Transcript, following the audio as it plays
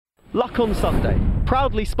Luck on Sunday,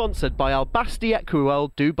 proudly sponsored by Al Basti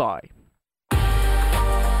Equiworld Dubai.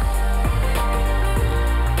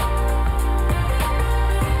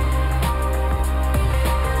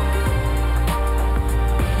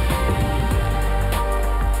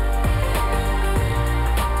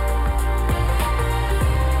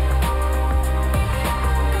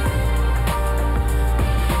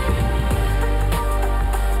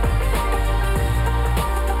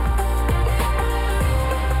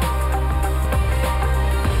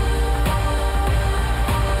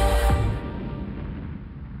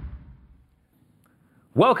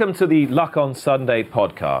 Welcome to the Luck on Sunday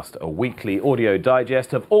podcast, a weekly audio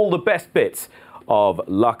digest of all the best bits of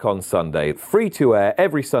Luck on Sunday, free to air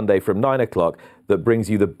every Sunday from 9 o'clock, that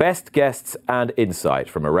brings you the best guests and insight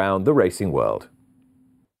from around the racing world.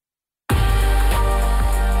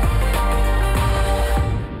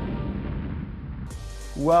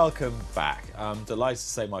 Welcome back. I'm delighted to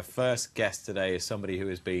say my first guest today is somebody who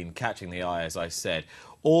has been catching the eye, as I said,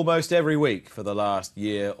 almost every week for the last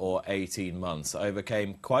year or 18 months.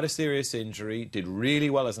 Overcame quite a serious injury, did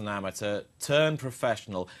really well as an amateur, turned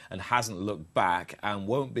professional and hasn't looked back and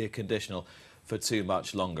won't be a conditional for too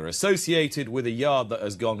much longer. Associated with a yard that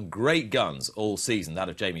has gone great guns all season, that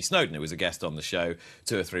of Jamie Snowden, who was a guest on the show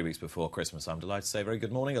 2 or 3 weeks before Christmas. I'm delighted to say very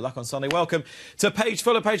good morning, a Luck on Sunday. Welcome to Paige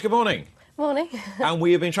Fuller. Paige, good morning. Morning. And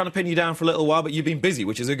we have been trying to pin you down for a little while, but you've been busy,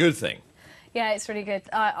 which is a good thing. Yeah, it's really good.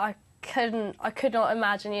 I could not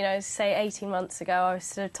imagine, say 18 months ago, I was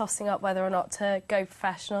sort of tossing up whether or not to go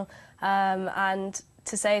professional. And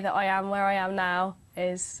to say that I am where I am now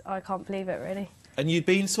I can't believe it, really. And you'd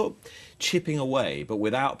been sort of chipping away, but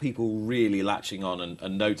without people really latching on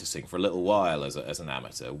and noticing for a little while as an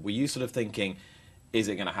amateur. Were you sort of thinking, is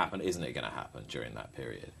it going to happen, isn't it going to happen during that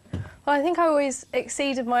period? Well, I think I always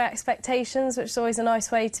exceeded my expectations, which is always a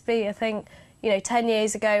nice way to be. I think, 10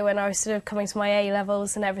 years ago when I was sort of coming to my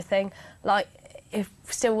A-levels and everything, it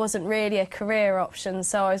still wasn't really a career option,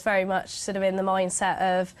 so I was very much sort of in the mindset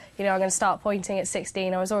of, I'm going to start pointing at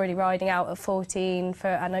 16. I was already riding out at 14,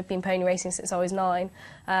 and I've been pony racing since I was 9.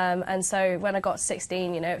 And so when I got to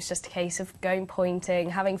 16, it was just a case of going pointing,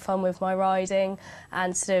 having fun with my riding,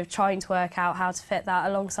 and sort of trying to work out how to fit that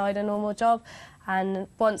alongside a normal job. And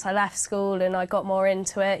once I left school and I got more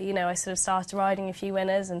into it, I sort of started riding a few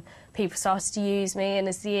winners and people started to use me, and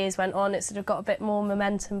as the years went on it sort of got a bit more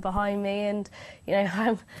momentum behind me, and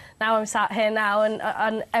I'm sat here now,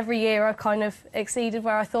 and every year I kind of exceeded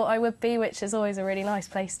where I thought I would be, which is always a really nice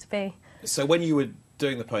place to be. So when you were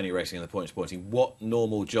doing the pony racing and the points pointing, what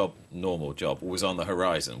normal job was on the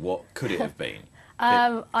horizon? What could it have been?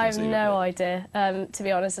 I have no idea, to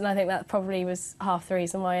be honest, and I think that probably was half the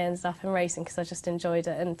reason why I ended up in racing, because I just enjoyed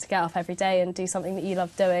it, and to get up every day and do something that you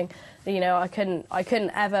love doing. I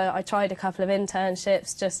couldn't ever. I tried a couple of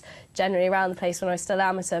internships just generally around the place when I was still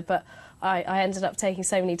amateur, but I ended up taking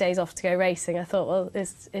so many days off to go racing. I thought, well,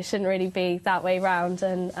 it shouldn't really be that way round,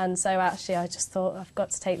 and so actually I just thought I've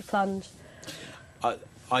got to take the plunge.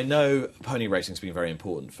 I know pony racing's been very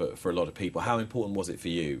important for a lot of people. How important was it for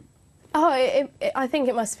you? I think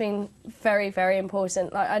it must have been very, very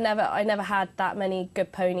important. I never had that many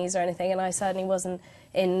good ponies or anything, and I certainly wasn't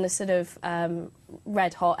in the sort of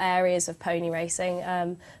red-hot areas of pony racing.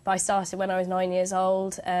 But I started when I was 9 years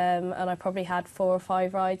old, and I probably had 4 or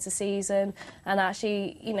 5 rides a season. And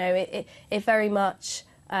actually, it very much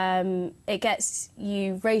it gets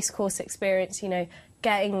you race course experience.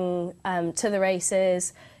 Getting to the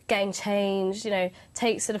races, getting changed,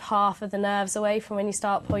 takes sort of half of the nerves away from when you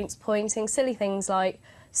start pointing. Silly things like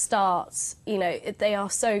starts, they are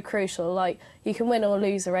so crucial. Like, you can win or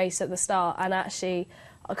lose a race at the start, and actually,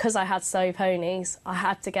 because I had slow ponies, I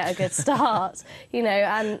had to get a good start,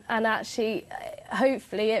 and actually,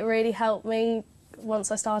 hopefully it really helped me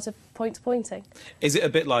once I started pointing. Is it a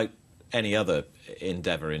bit like any other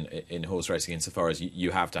endeavour in horse racing, insofar as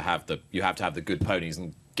you have to have the good ponies,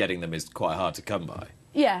 and getting them is quite hard to come by?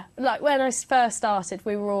 Yeah, like when I first started,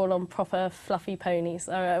 we were all on proper fluffy ponies.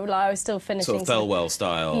 I was still finishing. Sort of Thelwell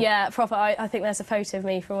style. Yeah, proper. I think there's a photo of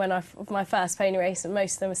me from when my first pony race, and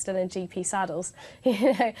most of them are still in GP saddles,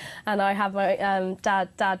 And I had my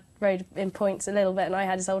dad rode in points a little bit, and I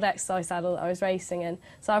had his old exercise saddle that I was racing in,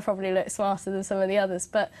 so I probably looked smarter than some of the others.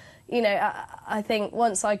 But I think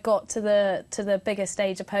once I got to the bigger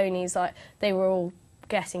stage of ponies, they were all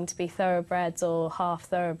getting to be thoroughbreds or half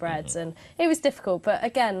thoroughbreds, and it was difficult, but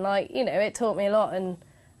again, it taught me a lot, and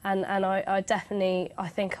I definitely, I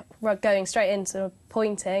think, going straight into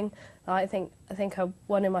pointing, I think I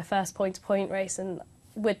won in my first point-to-point race, and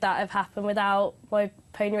would that have happened without my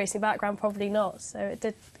pony racing background? Probably not, so it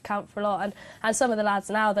did count for a lot, and some of the lads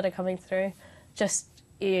now that are coming through, just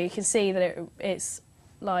you can see that it's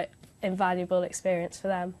like invaluable experience for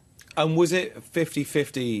them. And was it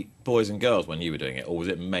 50-50 boys and girls when you were doing it, or was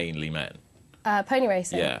it mainly men? Pony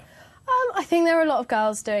racing? Yeah. I think there were a lot of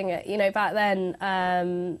girls doing it. You know, back then,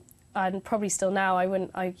 and probably still now,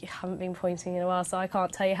 I haven't been pointing in a while, so I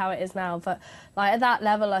can't tell you how it is now. But like at that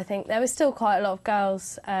level, I think there was still quite a lot of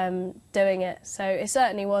girls doing it. So it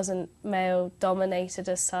certainly wasn't male dominated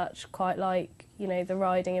as such, quite like, you know, the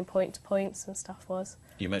riding in point to points and stuff was.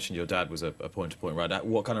 You mentioned your dad was a point to point rider.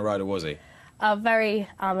 What kind of rider was he? A very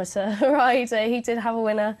amateur rider. He did have a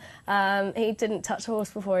winner. He didn't touch a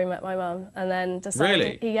horse before he met my mum, and then decided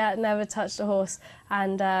Really? he never touched a horse,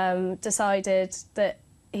 and decided that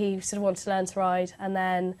he sort of wanted to learn to ride, and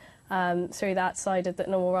then through that decided that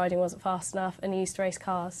normal riding wasn't fast enough, and he used to race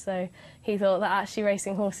cars. So he thought that actually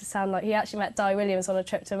racing horses sound like... He actually met Di Williams on a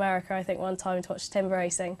trip to America, I think, one time to watch timber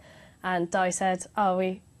racing, and Di said, "Oh,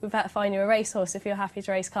 we better find you a racehorse if you're happy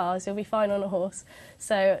to race cars. You'll be fine on a horse."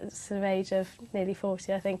 So at the sort of age of nearly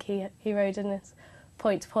 40, I think he rode in his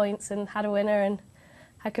point to points and had a winner and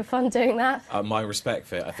had good fun doing that. My respect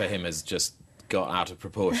for him has just got out of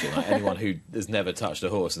proportion. Like anyone who has never touched a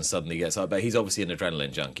horse and suddenly gets up, but he's obviously an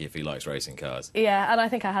adrenaline junkie if he likes racing cars. Yeah, and I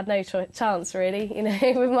think I had no chance really. You know,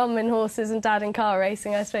 with mum in horses and dad in car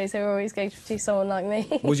racing, I suppose they were always going to choose someone like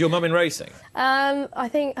me. Was your mum in racing? I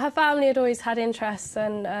think her family had always had interests,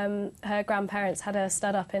 and her grandparents had a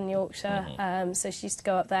stud up in Yorkshire, so she used to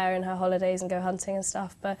go up there in her holidays and go hunting and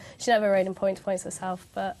stuff, but she never rode in point to points herself,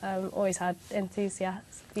 but always had enthusiasm,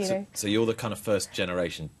 you know. So you're the kind of first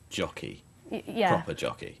generation jockey? Yeah. Proper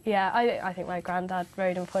jockey? Yeah, I think my granddad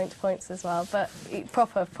rode in point to points as well, but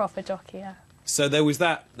proper jockey, yeah. So there was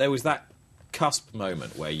that cusp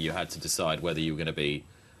moment where you had to decide whether you were going to be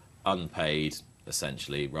unpaid,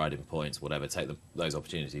 essentially, riding points, whatever, take those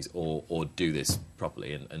opportunities, or do this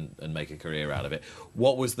properly and make a career out of it.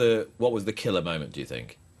 What was the killer moment, do you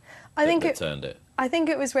think? That turned it. I think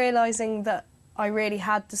it was realising that I really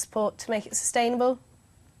had the support to make it sustainable.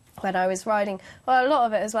 When I was riding, well, a lot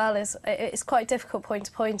of it as well is it's quite difficult point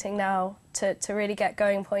to pointing now to really get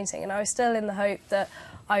going pointing, and I was still in the hope that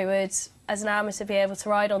I would, as an amateur, be able to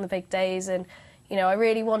ride on the big days, and you know, I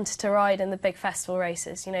really wanted to ride in the big festival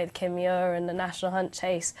races, you know, the Kinmure and the National Hunt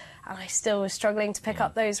Chase, and I still was struggling to pick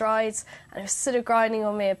up those rides, and it was sort of grinding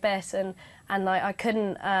on me a bit, and like I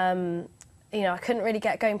couldn't. You know, I couldn't really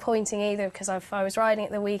get going pointing either, because if I was riding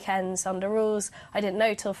at the weekends under rules, I didn't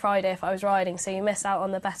know till Friday if I was riding, so you miss out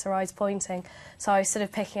on the better rides pointing. So I was sort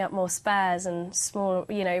of picking up more spares and small,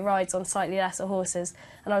 you know, rides on slightly lesser horses,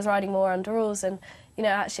 and I was riding more under rules. And, you know,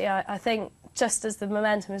 actually I think just as the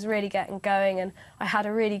momentum was really getting going, and I had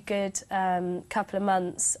a really good couple of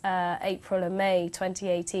months, April and May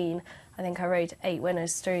 2018, I think I rode 8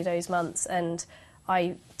 winners through those months, and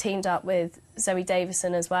I teamed up with Zoe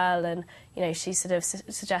Davison as well, and you know, she sort of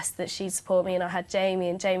suggested that she'd support me, and I had Jamie,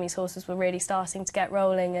 and Jamie's horses were really starting to get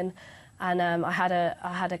rolling, and I had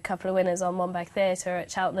a couple of winners on Monbeg Theatre at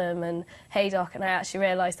Cheltenham and Haydock, and I actually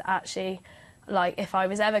realised that like if I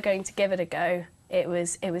was ever going to give it a go, it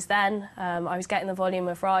was then. I was getting the volume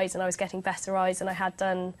of rides, and I was getting better rides than I had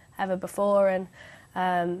done ever before, and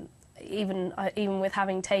even with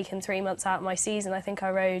having taken 3 months out of my season, I think I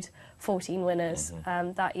rode 14 winners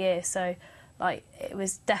that year. So, like, it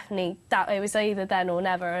was definitely that. It was either then or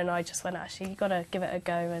never, and I just went, actually, you've got to give it a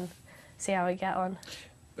go and see how I get on.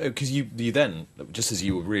 Because you then, just as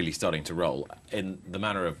you were really starting to roll, in the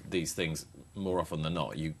manner of these things, more often than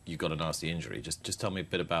not, you got a nasty injury. Just tell me a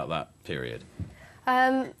bit about that period.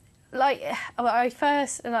 I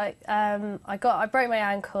broke my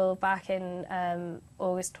ankle back in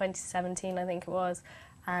August 2017, I think it was,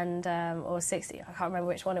 and or 60, I can't remember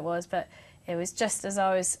which one it was, but it was just as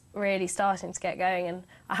I was really starting to get going, and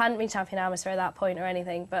I hadn't been champion amateur at that point or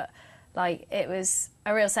anything, but like it was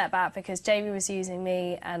a real setback because Jamie was using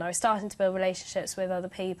me, and I was starting to build relationships with other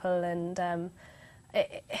people, and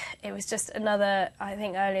it was just another. I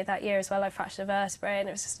think earlier that year as well, I fractured a vertebrae, and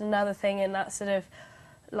it was just another thing in that sort of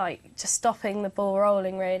like just stopping the ball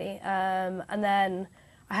rolling really, and then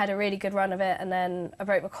I had a really good run of it, and then I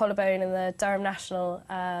broke my collarbone in the Durham National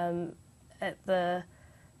at the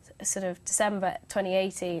sort of December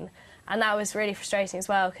 2018, and that was really frustrating as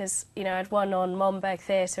well because, you know, I'd won on Monbeg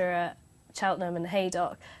Theatre at Cheltenham and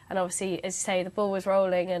Haydock, and obviously, as you say, the ball was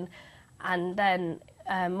rolling, and then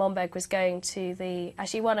Monbeg was going to the...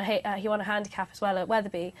 Actually, he won a handicap as well at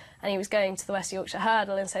Wetherby, and he was going to the West Yorkshire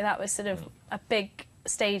Hurdle, and so that was sort of a big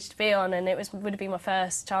stage to be on, and it would have been my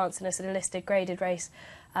first chance in a sort of listed graded race,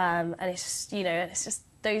 and it's just, you know, it's just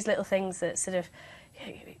those little things that sort of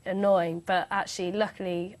annoying. But actually,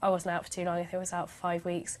 luckily, I wasn't out for too long. I think I was out for 5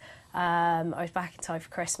 weeks. I was back in time for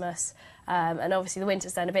Christmas. And obviously the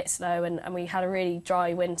winter's then a bit slow, and we had a really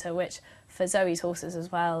dry winter, which for Zoe's horses as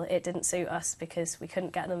well, it didn't suit us because we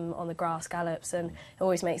couldn't get them on the grass gallops, and it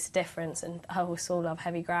always makes a difference, and her horse all love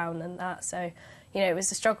heavy ground and that. So, you know, it was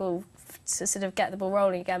a struggle to sort of get the ball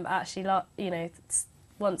rolling again, but actually, you know,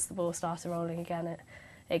 once the ball started rolling again,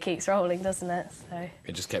 it keeps rolling, doesn't it? So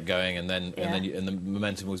it just kept going, and then and the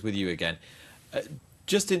momentum was with you again.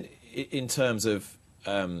 Just in terms of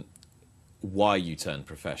why you turned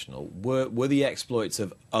professional, were the exploits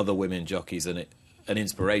of other women jockeys an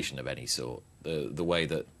inspiration of any sort? The way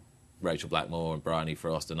that Rachel Blackmore and Bryony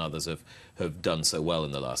Frost and others have done so well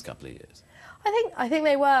in the last couple of years? I think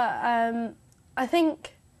they were. I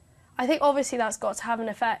think obviously that's got to have an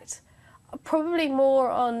effect. Probably more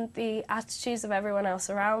on the attitudes of everyone else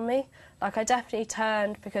around me. Like, I definitely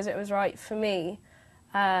turned because it was right for me,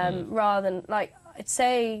 rather than, like, I'd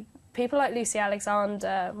say people like Lucy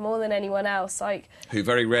Alexander, more than anyone else, like, who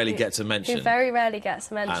very rarely gets a mention. Who very rarely gets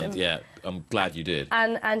a mention. And yeah, I'm glad you did.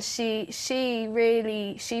 And she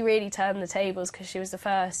really turned the tables because she was the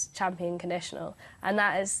first champion conditional, and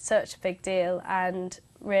that is such a big deal. And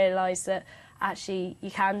realised that actually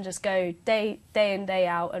you can just go day in, day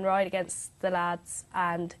out and ride against the lads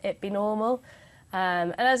and it be normal.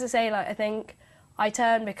 And as I say, like, I think I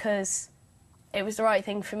turned because it was the right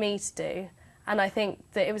thing for me to do. And I think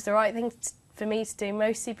that it was the right thing for me to do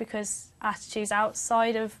mostly because attitudes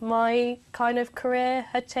outside of my kind of career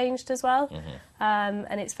had changed as well.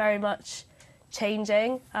 And it's very much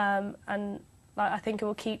changing. And like, I think it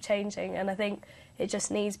will keep changing. And I think it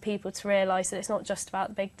just needs people to realise that it's not just about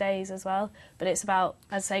the big days as well, but it's about,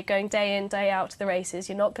 as I say, going day in, day out to the races.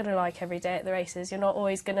 You're not going to like every day at the races. You're not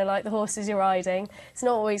always going to like the horses you're riding. It's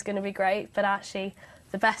not always going to be great, but actually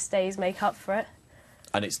the best days make up for it.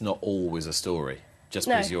 And it's not always a story, just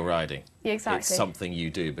because you're riding. Exactly. It's something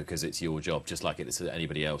you do because it's your job, just like it's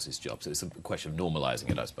anybody else's job. So it's a question of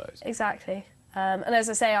normalising it, I suppose. Exactly. And as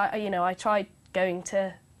I say, I tried going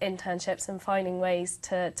to internships and finding ways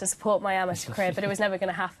to support my amateur career, but it was never going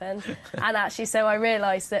to happen. And actually, so I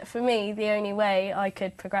realised that for me, the only way I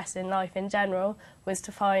could progress in life in general was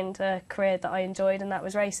to find a career that I enjoyed, and that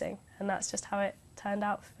was racing. And that's just how it turned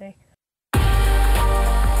out for me.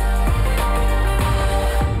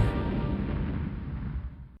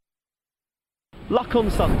 Luck on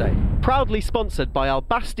Sunday, proudly sponsored by Al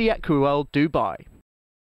Basti Equerel Dubai.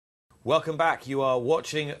 Welcome back. You are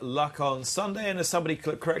watching Luck on Sunday, and as somebody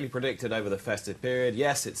correctly predicted over the festive period,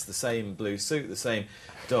 yes, it's the same blue suit, the same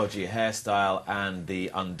dodgy hairstyle and the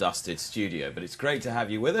undusted studio. But it's great to have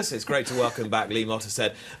you with us. It's great to welcome back Lee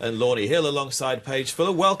Mottershead and Lornie Hill alongside Paige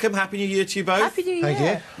Fuller. Welcome. Happy New Year to you both. Happy New Year. Thank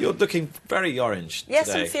you. You're looking very orange Yes,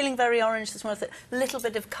 today. I'm feeling very orange this morning. A little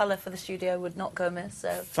bit of colour for the studio would not go amiss. So.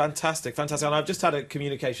 Fantastic, fantastic. And I've just had a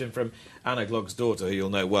communication from Anna Glogg's daughter, who you'll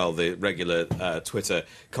know well, the regular Twitter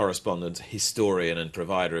correspondent, historian and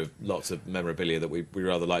provider of lots of memorabilia that we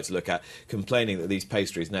rather like to look at, complaining that these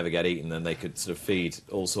pastries never get eaten and they could sort of feed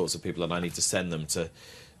all sorts of people, and I need to send them to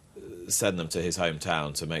his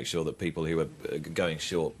hometown to make sure that people who are going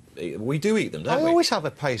short, we do eat them, don't we? I always have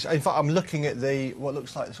a pastry. In fact, I'm looking at what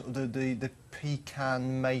looks like sort of the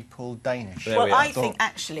pecan maple Danish. Well, I think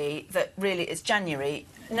actually that really it's January.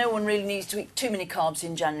 No one really needs to eat too many carbs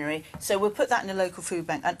in January, so we'll put that in a local food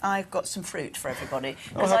bank, and I've got some fruit for everybody,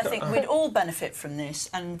 because I think we'd all benefit from this,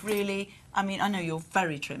 and really, I mean, I know you're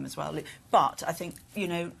very trim as well, but I think, you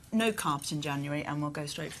know, no carbs in January, and we'll go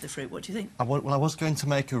straight for the fruit. What do you think? Well, I was going to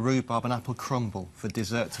make a rhubarb and apple crumble for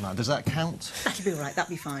dessert tonight. Does that count? That'll be all right, that'll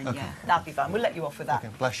be fine, okay. Yeah, that'll be fine. We'll let you off with that.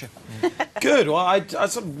 Okay, bless you. Good. Well, I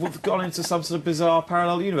sort of gone into some sort of bizarre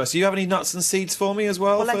parallel universe. Do you have any nuts and seeds for me as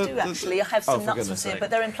well? Well, I do actually. I have some nuts and seeds, sake. but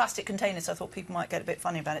they're in plastic containers, so I thought people might get a bit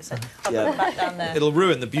funny about it, so I'll put them back down there. It'll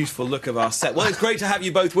ruin the beautiful look of our set. Well, it's great to have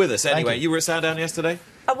you both with us anyway. You were at Sandown yesterday?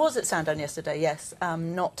 I was at Sandown yesterday, yes.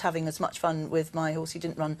 Not having as much fun with my horse. He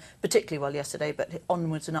didn't run particularly well yesterday, but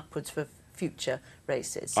onwards and upwards for future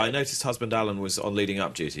races. I noticed husband Alan was on leading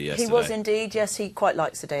up duty yesterday. He was indeed, yes. He quite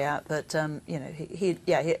likes the day out, but you know,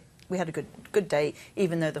 we had a good day,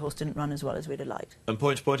 even though the horse didn't run as well as we'd have liked. And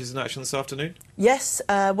Point to Point is in action this afternoon? Yes,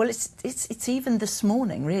 well, it's even this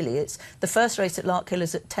morning, really. It's the first race at Larkhill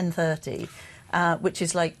is at 10:30. Which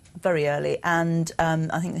is like very early, and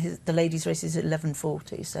I think the ladies' race is at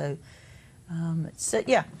 11:40. So,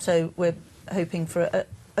 so we're hoping for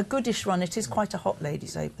a goodish run. It is quite a hot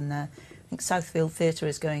ladies' open there. I think Southfield Theatre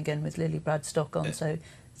is going again with Lily Bradstock on, so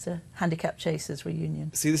It's a handicap chasers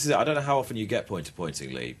reunion. See, this is, I don't know how often you get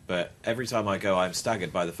point-to-pointing, Lee, but every time I go, I'm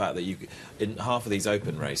staggered by the fact that in half of these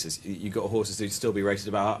open races, you've got horses who'd still be rated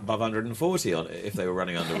above 140 on if they were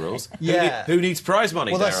running under rules. Yeah. Who needs prize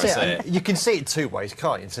money, Well, dare that's I it. say And it? you can see it two ways,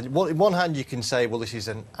 can't you? So, on one hand, you can say, well, this is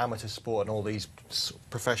an amateur sport and all these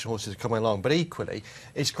professional horses are coming along. But equally,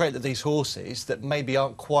 it's great that these horses that maybe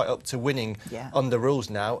aren't quite up to winning under rules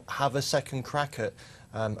now have a second crack at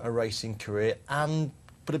a racing career and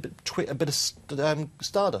put a bit of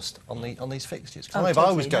stardust on these fixtures. Because if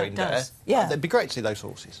I was going there, it'd be great to see those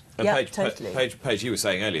horses. And Yeah, Paige, totally. Paige, you were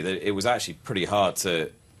saying earlier that it was actually pretty hard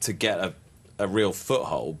to get a real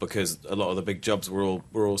foothold because a lot of the big jobs were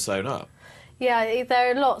all sewn up. Yeah,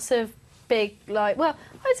 there are lots of big, I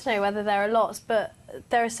don't know whether there are lots, but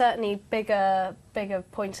there are certainly bigger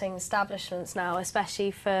pointing establishments now,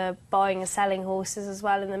 especially for buying and selling horses as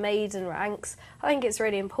well in the maiden ranks. I think it's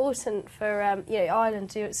really important for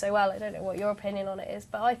Ireland to do it so well. I don't know what your opinion on it is,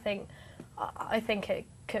 but I think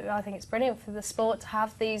it's brilliant for the sport to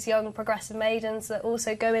have these young progressive maidens that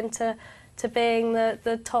also go into being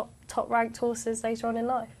the top ranked horses later on in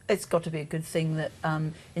life. It's got to be a good thing that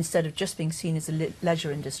instead of just being seen as a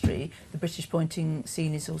leisure industry, the British pointing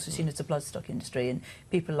scene is also seen as a bloodstock industry, and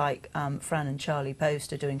people like Fran and Charlie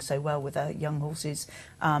Post are doing so well with their young horses,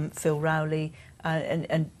 Phil Rowley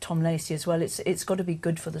and Tom Lacey as well. It's got to be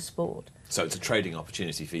good for the sport. So it's a trading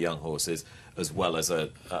opportunity for young horses as well as a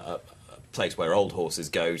place where old horses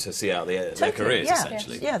go to see out their careers,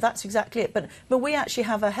 essentially. Yeah, that's exactly it. But we actually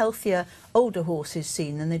have a healthier older horses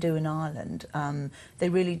scene than they do in Ireland.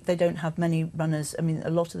 They don't have many runners. I mean, a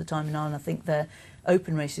lot of the time in Ireland, I think they're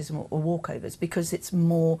open races or walkovers because it's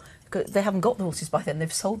more. They haven't got the horses by then;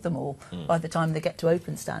 they've sold them all by the time they get to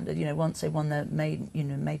open standard. Once they won their maiden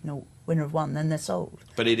or winner of one, then they're sold.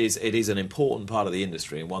 But it is an important part of the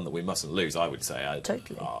industry and one that we mustn't lose. I would say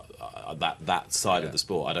Totally. That side of the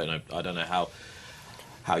sport. I don't know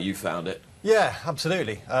how you found it. Yeah,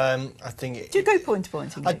 absolutely. I think. Do you go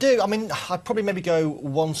point-to-pointing? I do. I mean, I'd probably maybe go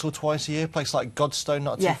once or twice a year. Place like Godstone,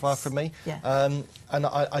 not too far from me. Yeah. And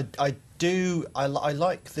I do. I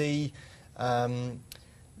like the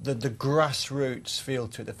grassroots feel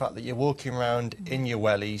to it. The fact that you're walking around in your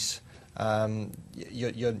wellies.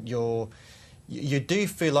 You do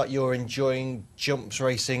feel like you're enjoying jumps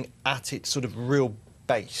racing at its sort of real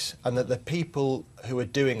base, and that the people who are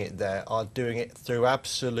doing it there are doing it through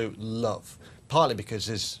absolute love. Partly because,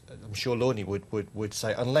 as I'm sure Lornie would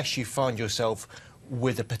say, unless you find yourself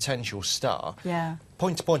with a potential star,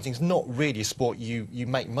 point-to-pointing is not really a sport you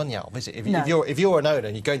make money out of, is it? If you're an owner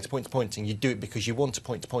and you're going to point-to-pointing, you do it because you want a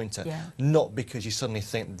point-to-pointer, not because you suddenly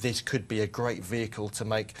think this could be a great vehicle to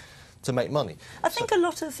make money. I think a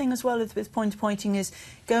lot of the thing as well with point-to-pointing is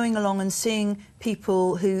going along and seeing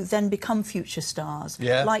people who then become future stars.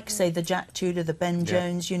 Yeah. Like, say, the Jack Tudor, the Ben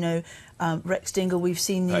Jones, Rex Dingle. We've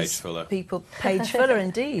seen these people, Paige Fuller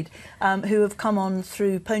indeed, who have come on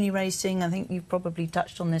through pony racing. I think you probably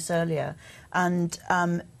touched on this earlier. And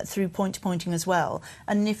through point-to-pointing as well.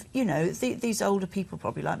 And if, these older people,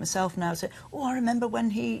 probably like myself now, say, oh, I remember when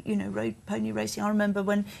he, rode pony racing, I remember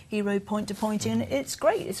when he rode point-to-pointing, and it's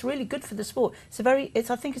great, it's really good for the sport. I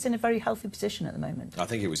think it's in a very healthy position at the moment. I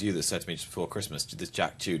think it was you that said to me just before Christmas, this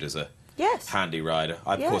Jack Tudor's a Yes. handy rider.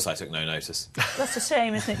 Of course I took no notice. That's a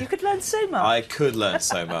shame, isn't it? You could learn so much. I could learn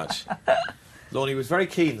so much. Lornie was very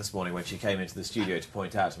keen this morning when she came into the studio to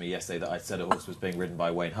point out to me yesterday that I'd said a horse was being ridden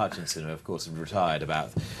by Wayne Hutchinson, who of course had retired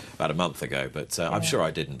about a month ago. But I'm sure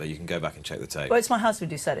I didn't, but you can go back and check the tape. Well, it's my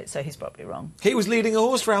husband who said it, so he's probably wrong. He was leading a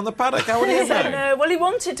horse round the paddock. How would he have known? No, well, he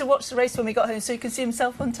wanted to watch the race when we got home so he could see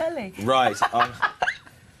himself on telly. Right.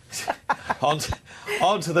 On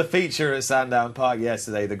to the feature at Sandown Park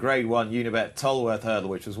yesterday, the Grade 1 Unibet Tolworth Hurdle,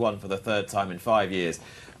 which was won for the third time in 5 years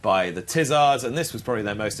by the Tizzards, and this was probably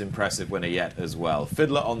their most impressive winner yet as well.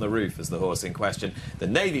 Fiddler on the Roof is the horse in question, the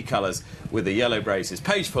navy colours with the yellow braces.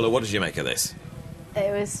 Paige Fuller, what did you make of this?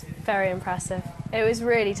 It was very impressive. It was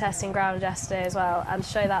really testing ground yesterday as well, and to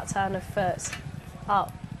show that turn of foot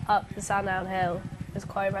up the Sandown Hill was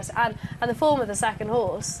quite impressive. And the form of the second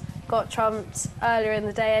horse got trumped earlier in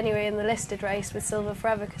the day anyway in the listed race with Silver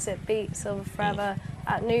Forever, because it beat Silver Forever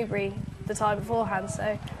at Newbury the time beforehand.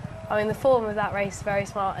 So, I mean, the form of that race is very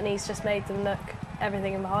smart, and he's just made them look,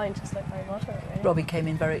 everything in behind just look very moderate, really. Robbie came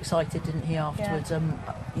in very excited, didn't he, afterwards?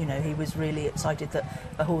 Yeah. He was really excited that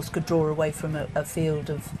a horse could draw away from a field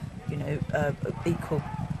of, equal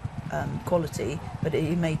quality, but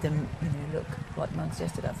he made them, look like mugs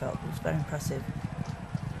yesterday, I felt. It was very impressive.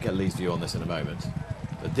 Get Lee's view on this in a moment.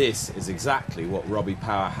 But this is exactly what Robbie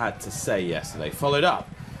Power had to say yesterday, followed up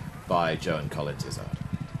by Joe and Colin Tizzard.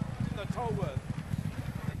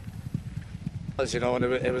 As you know, and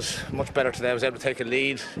it was much better today. I was able to take a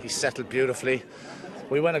lead. He settled beautifully.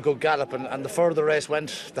 We went a good gallop, and the further the race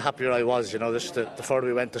went, the happier I was. You know, the further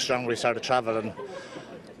we went, the stronger we started to travel. And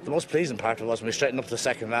the most pleasing part of it was when we straightened up to the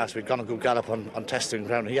second last. We'd gone a good gallop on testing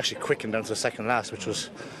ground. He actually quickened down to the second last, which was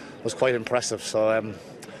quite impressive. So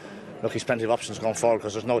look, he's plenty of options going forward,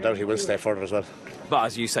 because there's no doubt he will stay further as well. But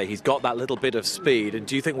as you say, he's got that little bit of speed. And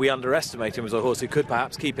do you think we underestimate him as a horse who could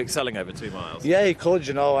perhaps keep excelling over 2 miles? Yeah, he could,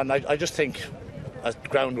 you know, and I just think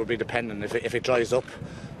ground would be dependent. If it dries up,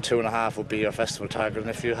 2.5 would be your festival target. And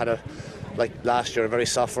if you had like last year, a very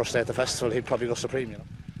soft first day at the festival, he'd probably go supreme, you know.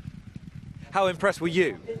 How impressed were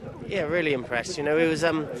you? Yeah, really impressed. You know, it was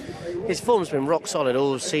his form's been rock solid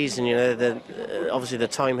all season. You know, obviously the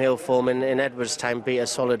Time Hill form in Edwardstown beat a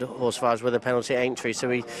solid horse of ours with a penalty at Aintree, so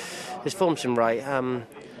his form's been right. I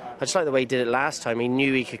just like the way he did it last time. He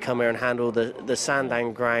knew he could come here and handle the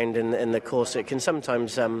Sandown ground in the course. It can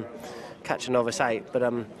sometimes catch a novice out,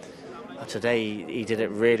 but today he did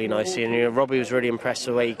it really nicely. And you know, Robbie was really impressed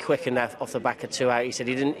with the way he quickened off the back of 2 out. He said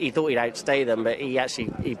he thought he'd outstay them, but he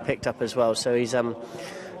picked up as well. So he's an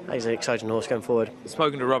exciting horse going forward.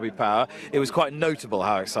 Spoken to Robbie Power, it was quite notable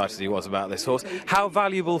how excited he was about this horse. How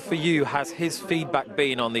valuable for you has his feedback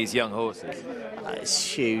been on these young horses? It's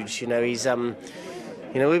huge. You know, he's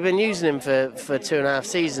you know, we've been using him for 2.5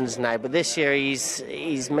 seasons now, but this year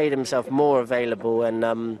he's made himself more available, and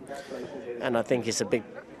I think it's a big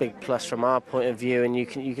plus from our point of view, and you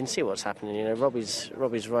can see what's happening. You know, Robbie's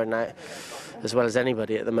riding out as well as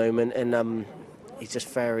anybody at the moment, and he's just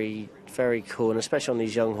very, very cool, and especially on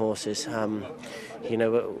these young horses. You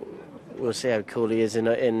know, we'll see how cool he is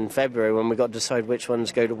in February when we got to decide which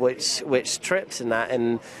ones go to which trips and that,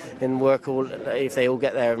 and work if they all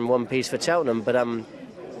get there in one piece for Cheltenham. But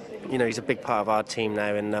you know, he's a big part of our team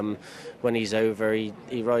now, and when he's over,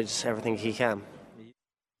 he rides everything he can.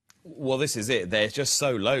 Well, this is it. They're just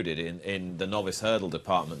so loaded in the novice hurdle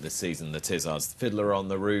department this season, the Tizzards. Fiddler on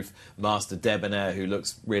the Roof, Master Debonair, who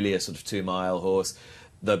looks really a sort of 2-mile horse.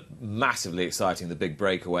 The massively exciting The Big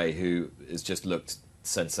Breakaway, who has just looked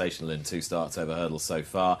sensational in 2 starts over hurdles so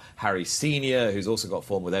far. Harry Senior, who's also got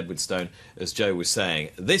form with Edwardstone, as Joe was saying.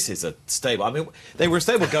 This is a stable. I mean, they were a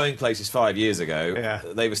stable going places 5 years ago. Yeah.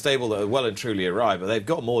 They were stable that well and truly arrived, but they've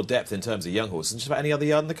got more depth in terms of young horses than just about any other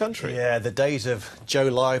yard in the country. Yeah, the days of Joe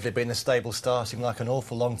Lively being the stable star seem like an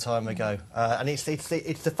awful long time ago. And it's the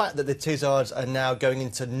fact that the Tizzards are now going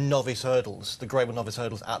into novice hurdles, the Grade 1 novice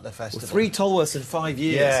hurdles at the festival. Well, 3 Tolworths in 5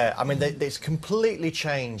 years. Yeah, I mean, it's completely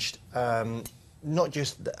changed. Not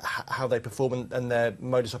just how they perform and their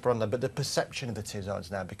modus operandi, but the perception of the Tizzards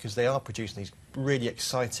now, because they are producing these really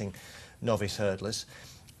exciting novice hurdlers,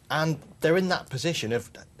 and they're in that position of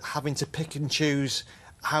having to pick and choose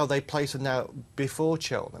how they place them now before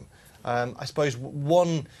Cheltenham. I suppose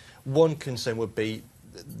one concern would be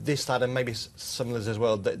this lad, and maybe some others as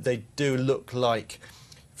well, that they do look like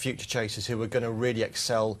future chasers who are going to really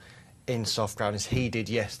excel in soft ground, as he did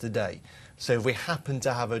yesterday. So if we happen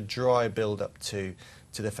to have a dry build-up to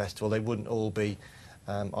the festival, they wouldn't all be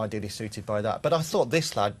ideally suited by that. But I thought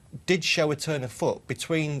this lad did show a turn of foot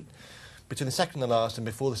between the second and last and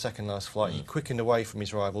before the second last flight. He quickened away from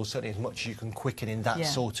his rivals, certainly as much as you can quicken in that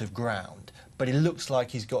sort of ground. But he looks like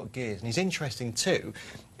he's got gears. And he's interesting too,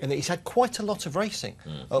 in that he's had quite a lot of racing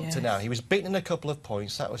up to now. He was beaten in a couple of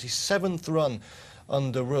points. That was his 7th run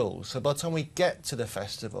under rules. So by the time we get to the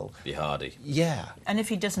festival... Be hardy. Yeah. And if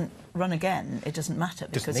he doesn't run again, it doesn't matter,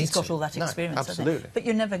 because he's got all that experience. No, absolutely. But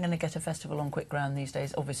you're never going to get a festival on quick ground these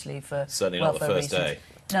days, obviously, for certainly not the first reasons.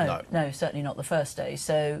 day. No, certainly not the first day.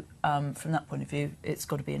 So from that point of view, it's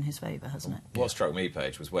got to be in his favour, hasn't it? What struck me,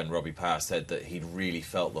 Paige, was when Robbie Power said that he'd really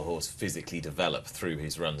felt the horse physically develop through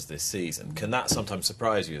his runs this season. Can that sometimes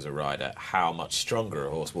surprise you as a rider, how much stronger a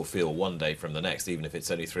horse will feel one day from the next, even if it's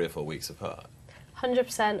only 3 or 4 weeks apart?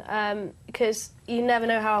 100%, because you never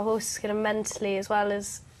know how a horse is going to mentally as well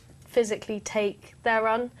as physically take their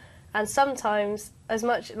run, and sometimes as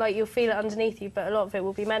much like you'll feel it underneath you, but a lot of it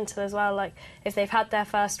will be mental as well. Like if they've had their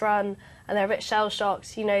first run and they're a bit shell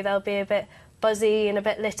shocked, you know, they'll be a bit buzzy and a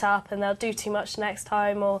bit lit up, and they'll do too much next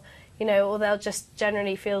time, or you know, or they'll just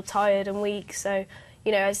generally feel tired and weak. So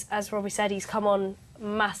you know, as Robbie said, he's come on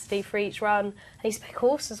massively for each run, and he's a big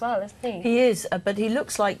horse as well, isn't he? He is, but he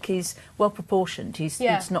looks like he's well proportioned.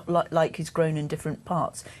 It's not like he's grown in different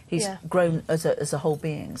parts. He's grown as a whole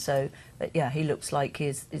being. So, yeah, he looks like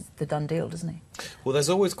he's the done deal, doesn't he? Well, there's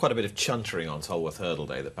always quite a bit of chuntering on Tolworth Hurdle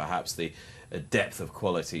Day, that perhaps the depth of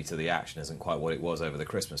quality to the action isn't quite what it was over the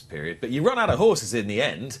Christmas period. But you run out of horses in the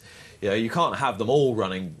end. You know, you can't have them all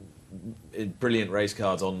running brilliant race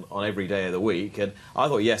cards on every day of the week, and I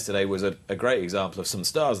thought yesterday was a great example of some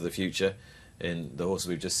stars of the future in the horses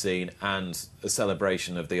we've just seen, and a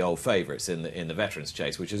celebration of the old favourites in the Veterans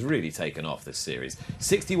Chase, which has really taken off this series.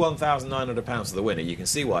 £61,900 for the winner. You can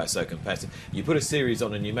see why it's so competitive. You put a series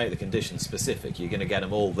on and you make the conditions specific, you're going to get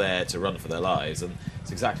them all there to run for their lives, and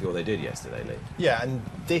it's exactly what they did yesterday, Lee. Yeah, and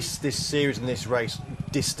this series and this race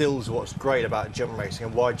distills what's great about jump racing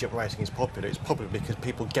and why jump racing is popular. It's popular because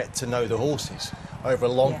people get to know the horses over a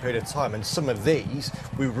long period of time, and some of these,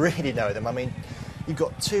 we really know them. I mean, you've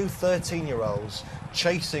got two 13-year-olds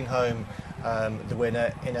chasing home the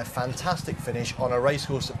winner in a fantastic finish on a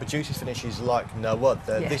racecourse that produces finishes like no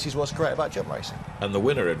other. Yeah. This is what's great about jump racing. And the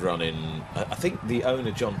winner had run in, I think the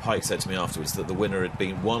owner, John Pike, said to me afterwards that the winner had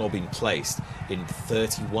been won or been placed in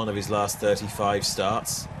 31 of his last 35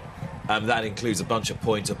 starts. That includes a bunch of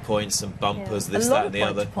points and bumpers, this, that and the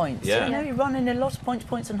other. Points. Yeah. You know, he ran in a lot of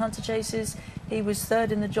points and Hunter Chases. He was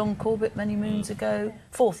third in the John Corbett many moons ago.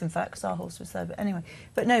 Fourth, in fact, because our horse was third. But anyway,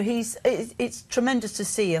 but no, it's tremendous to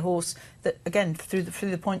see a horse that, again, through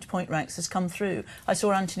the point-to-point ranks has come through. I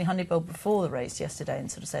saw Anthony Honeybell before the race yesterday and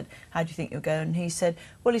sort of said, how do you think you'll go? And he said,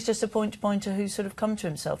 well, he's just a point-to-pointer who's sort of come to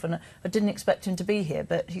himself. And I didn't expect him to be here,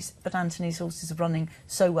 but Anthony's horses are running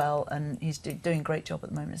so well, and he's doing a great job at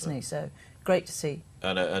the moment, isn't he? So great to see.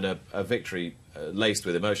 And a victory laced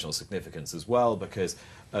with emotional significance as well, because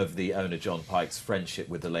of the owner John Pike's friendship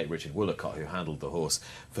with the late Richard Woolacott, who handled the horse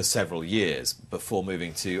for several years before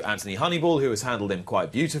moving to Anthony Honeyball, who has handled him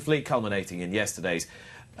quite beautifully, culminating in yesterday's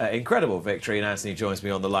incredible victory. And Anthony joins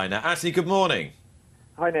me on the line now. Anthony, good morning.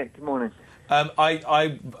 Hi, Nick. Good morning.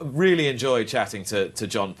 I really enjoyed chatting to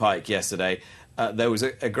John Pike yesterday. There was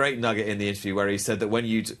a great nugget in the interview where he said that when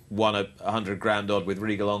you'd won a 100 grand odd with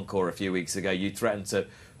Regal Encore a few weeks ago, you threatened to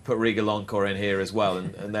put Regal Encore in here as well,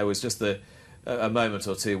 and there was just a moment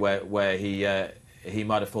or two where he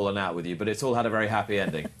might have fallen out with you, but it's all had a very happy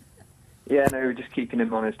ending. Yeah, no, we're just keeping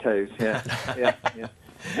him on his toes. Yeah.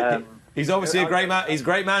 He's obviously a great man. He's a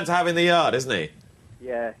great man to have in the yard, isn't he?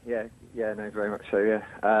 Yeah, no, very much so.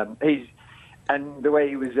 Yeah, and the way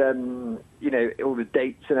he was, all the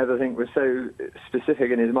dates and everything was so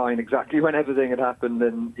specific in his mind, exactly when everything had happened,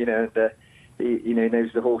 and he knows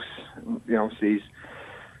the horse. Obviously, he's,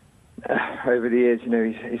 over the years,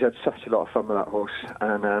 he's had such a lot of fun with that horse,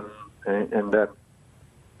 and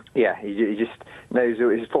he just knows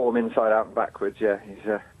his form inside out and backwards. Yeah, he's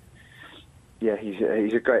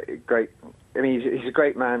a great. I mean, he's a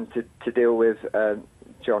great man to deal with.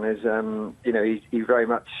 John is, he very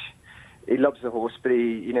much. He loves the horse, but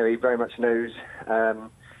he very much knows, the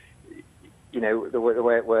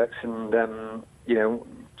way it works, and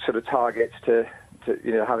sort of targets to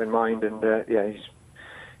have in mind, and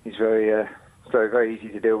he's very, very easy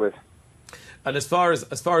to deal with. And as far as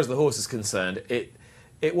the horse is concerned,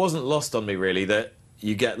 it wasn't lost on me really that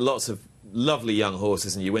you get lots of lovely young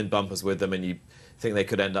horses and you win bumpers with them, and you think they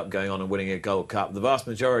could end up going on and winning a Gold Cup. The vast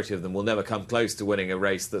majority of them will never come close to winning a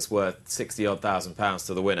race that's worth £60,000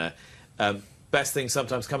 to the winner. Best things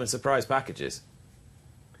sometimes come in surprise packages.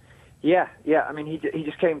 Yeah. I mean, he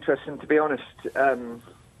just came to us, and to be honest,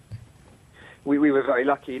 we were very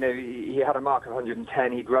lucky. He had a mark of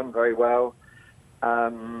 110. He'd run very well.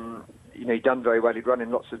 He'd done very well. He'd run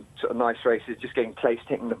in lots of sort of nice races, just getting placed,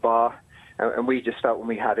 hitting the bar. And we just felt when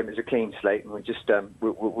we had him, it was a clean slate, and we just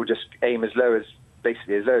we'll just aim as low as we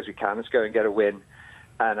can. Let's go and get a win,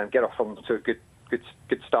 and get off on to a good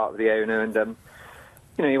start with the owner. And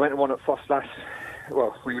he went and won at Foss last.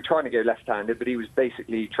 Well, we were trying to go left-handed, but he was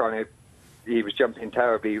basically he was jumping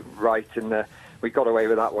terribly right, and we got away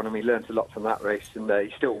with that one, and we learnt a lot from that race, and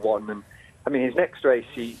he still won. And I mean, his next race,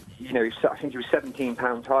 I think he was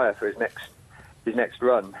 £17 higher for his next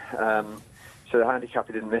run. So the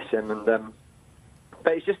handicapper didn't miss him, and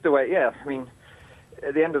but it's just the way. Yeah, I mean,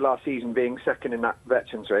 at the end of last season, being second in that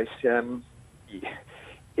Veterans race,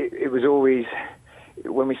 it was always,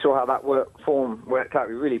 when we saw how that form worked out,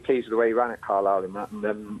 we were really pleased with the way he ran at Carlisle in that,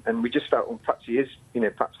 and we just felt, well, perhaps he is,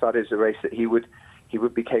 perhaps that is a race that he would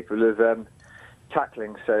be capable of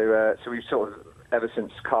tackling. So we've sort of, ever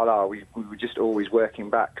since Carlisle, we were just always working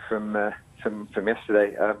back from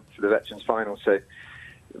yesterday for the Veterans final. So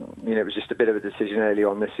it was just a bit of a decision early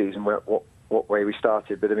on this season what way we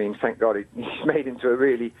started. But I mean, thank God he's made into a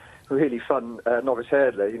really, really fun novice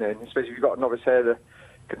hurdler. And especially if you've got a novice hurdler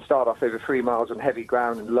can start off over 3 miles on heavy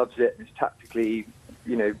ground and loves it, and is tactically,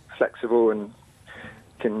 flexible and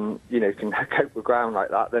can cope with ground like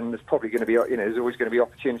that, then there's probably going to be, there's always going to be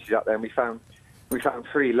opportunities out there. And we found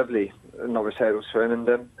 3 lovely novice hurdles for him,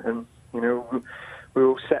 and we're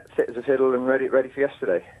all set, fit as a fiddle, and ready for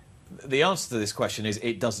yesterday. The answer to this question is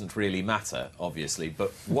it doesn't really matter, obviously,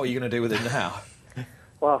 but what are you going to do with it now?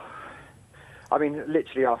 Well, I mean,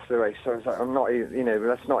 literally after the race, I was like, I'm not even, you know,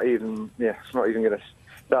 that's not even, yeah, it's not even going to,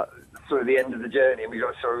 that sort of the end of the journey, and we've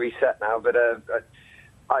got to sort of reset now. But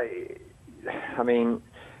I mean,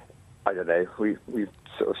 I don't know. We've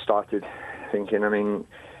sort of started thinking. I mean,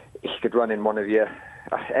 he could run in one of your.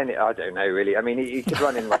 I don't know really. I mean, he could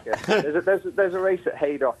run in like a. There's a race at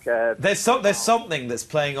Haydock. There's something that's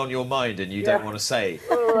playing on your mind, and you don't want to say.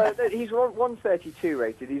 Well, he's 132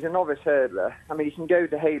 rated. He's a novice hurdler. I mean, he can go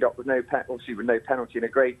to Haydock with no penalty in a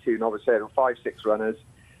Grade 2 novice hurdle. 5-6 runners.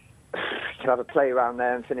 He can have a play around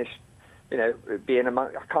there and finish. You know, being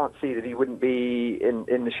among. I can't see that he wouldn't be in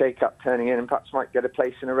the shake-up, turning in, and perhaps might get a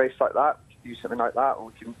place in a race like that. Do something like that,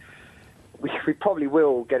 or we probably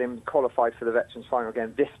will get him qualified for the Veterans Final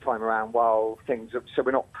again this time around, while things are, so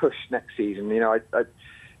we're not pushed next season. You know,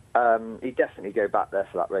 he'd definitely go back there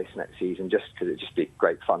for that race next season, just because it'd just be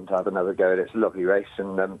great fun to have another go at it. It's a lovely race,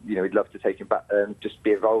 and you know, we'd love to take him back and just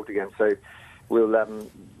be involved again. So we'll,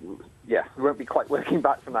 we won't be quite working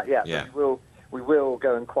back from that yet. Yeah. But we will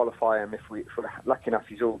go and qualify him if we're lucky enough.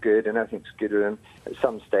 He's all good and everything's good with him. At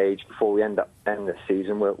some stage before we end this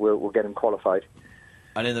season, we'll get him qualified.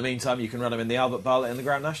 And in the meantime, you can run him in the Albert Bartlett in the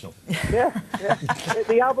Grand National. Yeah.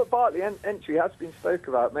 The Albert Bartlett entry has been spoke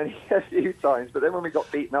about a few times, but then when we got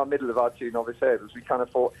beaten our middle of our 2 novice hurdles, we kind of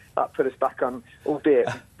thought that put us back on. Albeit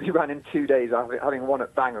we ran in 2 days, having won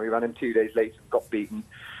at Bangor, we ran in 2 days later and got beaten.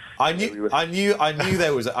 I knew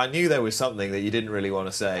there was something that you didn't really want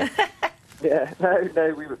to say. Yeah,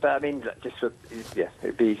 no, we were. I mean,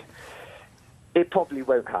 it probably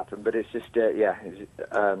won't happen, but it's just, it's just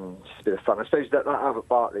a bit of fun. I suppose that Albert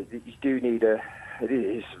Bartlett, you do need it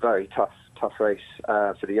is a very tough race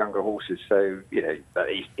for the younger horses. So you know,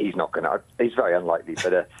 he's not going to. He's very unlikely,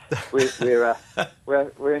 but we're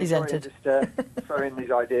enjoying just throwing these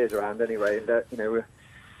ideas around anyway, and you know,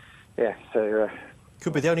 so.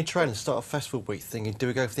 Could be the only trainer to start a festival week thinking, do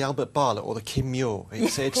we go for the Albert Bartlett or the Kim Muir?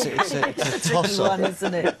 It's a toss-up. One,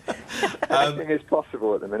 isn't it? Everything is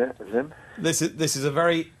possible at the minute, isn't it? This is a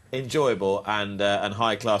very enjoyable and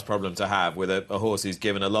high-class problem to have with a horse who's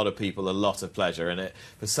given a lot of people a lot of pleasure, and it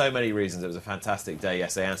for so many reasons. It was a fantastic day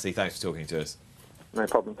yesterday. Anthony, thanks for talking to us. No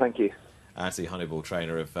problem, thank you. Anthony Honeyball,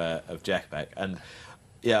 trainer of Jackbeck, and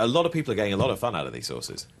yeah, a lot of people are getting a lot of fun out of these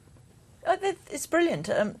horses. It's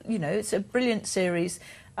brilliant. You know, it's a brilliant series.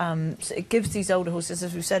 So it gives these older horses,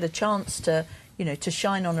 as we've said, a chance to, you know, to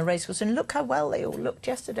shine on a racehorse. And look how well they all looked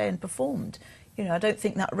yesterday and performed. You know, I don't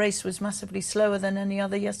think that race was massively slower than any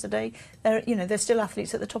other yesterday. They're still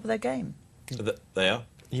athletes at the top of their game. They are.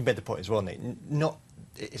 You made the point as well, Nick.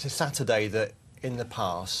 It's a Saturday that, in the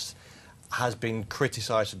past, has been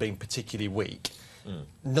criticised for being particularly weak.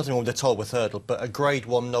 Nothing wrong with the Tolworth hurdle, but a Grade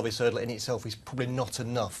 1 novice hurdle in itself is probably not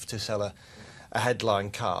enough to sell a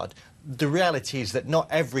headline card. The reality is that not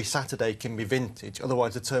every Saturday can be vintage,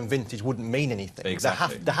 otherwise the term vintage wouldn't mean anything.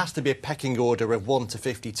 Exactly. There has to be a pecking order of 1 to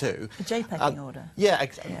 52. A J pecking order. Yeah,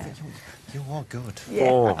 exactly. Yeah. You are good. Yeah.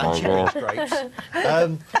 Oh, and cherry grapes.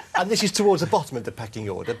 And this is towards the bottom of the pecking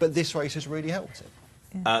order, but this race has really helped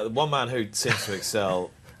it. One man who seems to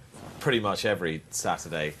excel pretty much every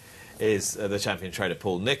Saturday is the champion trader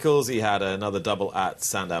Paul Nicholls. He had another double at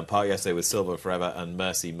Sandown Park yesterday with Silver Forever and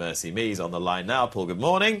Mercy Mercy Me. He's on the line now. Paul, good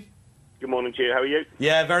morning. Good morning to you. How are you?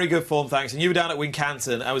 Yeah, very good form, thanks. And you were down at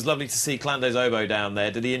Wincanton. It was lovely to see Clando's Oboe down there.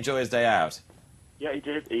 Did he enjoy his day out? Yeah, he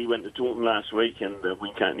did. He went to Taunton last week, and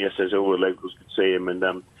Wincanton yesterday, so all the locals could see him, and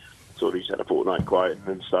sort of he's had a fortnight quiet and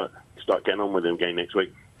then start getting on with him again next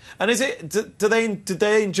week. And is it? Do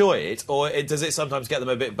they enjoy it, or does it sometimes get them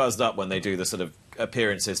a bit buzzed up when they do the sort of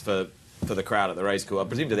appearances for the crowd at the racecourse? I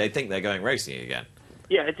presume they think they're going racing again.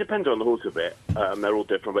 Yeah, it depends on the horse a bit. They're all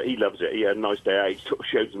different, but he loves it. He had a nice day out. He sort of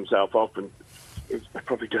shows himself off, and it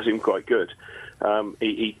probably does him quite good.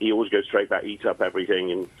 He always goes straight back, eats up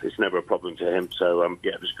everything, and it's never a problem to him. So,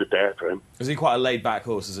 it was a good day out for him. Is he quite a laid-back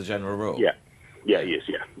horse as a general rule? Yeah, he is,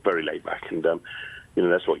 yeah. Very laid-back, and,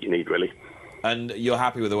 that's what you need, really. And you're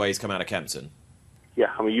happy with the way he's come out of Kempton?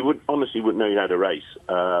 Yeah, I mean, you honestly wouldn't know he had a race.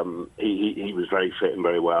 He was very fit and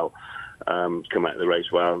very well. Come out of the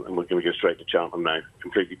race well, and we're going to go straight to Cheltenham now.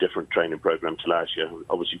 Completely different training programme to last year.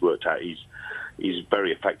 Obviously worked out he's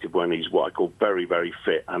very effective when he's what I call very, very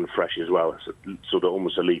fit and fresh as well. It's sort of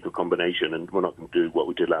almost a lethal combination, and we're not going to do what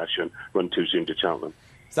we did last year and run too soon to Cheltenham.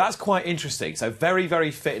 So that's quite interesting. So very,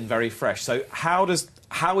 very fit and very fresh. So how is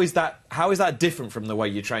that different from the way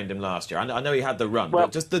you trained him last year? I know he had the run,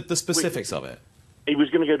 but just the specifics of it. He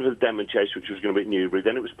was going to go to the Denman Chase, which was going to be at Newbury.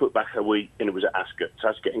 Then it was put back a week, and it was at Ascot. So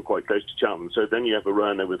that's getting quite close to Cheltenham. So then you have a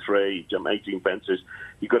run over 3, you jump 18 fences.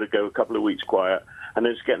 You've got to go a couple of weeks quiet, and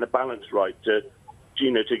then it's getting the balance right to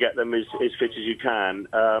get them as fit as you can.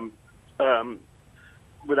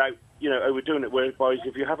 without overdoing it. Whereby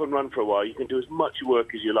if you haven't run for a while, you can do as much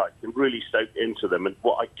work as you like and really stoke into them, and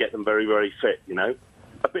what I get them very, very fit.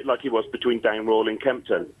 A bit like he was between Downroll and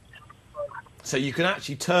Kempton. So you can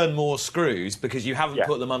actually turn more screws because you haven't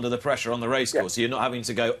put them under the pressure on the racecourse, so you're not having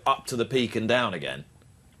to go up to the peak and down again.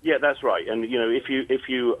 Yeah, that's right. And if you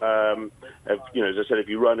as I said, if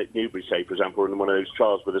you run at Newbury, say for example, in one of those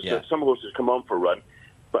trials, where some horses come on for a run,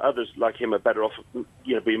 but others like him are better off,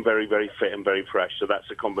 being very, very fit and very fresh. So that's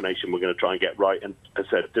a combination we're going to try and get right. And as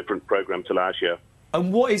I said, a different programme to last year.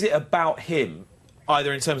 And what is it about him,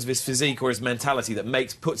 either in terms of his physique or his mentality,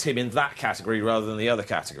 that puts him in that category rather than the other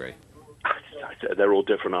category? They're all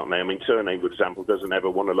different, aren't they? I mean, Surname, for example, doesn't ever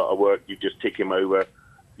want a lot of work. You just tick him over.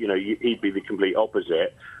 He'd be the complete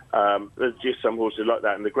opposite. There's just some horses like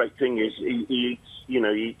that. And the great thing is he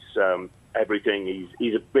eats everything.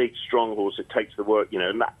 He's a big, strong horse that takes the work,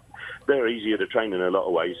 and they're easier to train in a lot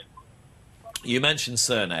of ways. You mentioned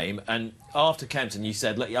Surname, and after Kempton you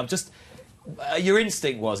said, look, your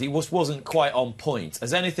instinct was he wasn't quite on point.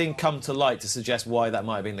 Has anything come to light to suggest why that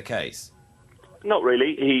might have been the case? Not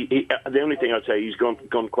really. He the only thing I'd say, he's gone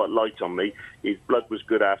quite light on me. His blood was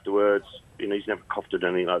good afterwards. He's never coughed or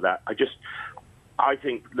anything like that. I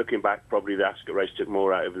think, looking back, probably the Ascot race took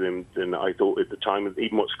more out of him than I thought at the time,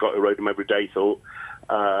 even what Scott, who rode him every day, thought.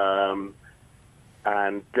 And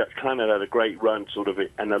that kind of had a great run, sort of,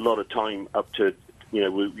 and a lot of time up to,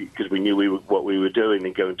 because we knew what we were doing,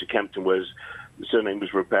 and going to Kempton was, the Surname was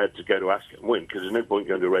prepared to go to Ascot and win, because there's no point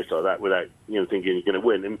going to a race like that without thinking you're going to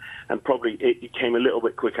win. And probably it came a little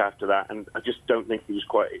bit quick after that, and I just don't think he was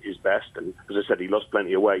quite at his best. And as I said, he lost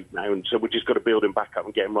plenty of weight now, and so we've just got to build him back up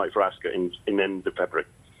and get him right for Ascot in the end of February.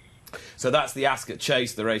 So that's the Ascot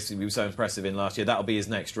Chase, the race he was so impressive in last year. That'll be his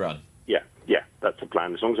next run. Yeah, that's the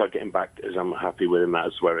plan. As long as I get him back, as I'm happy with him,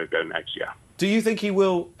 that's where he'll go next year. Do you think he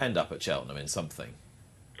will end up at Cheltenham in something?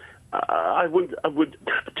 I would,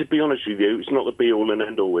 to be honest with you, it's not the be-all and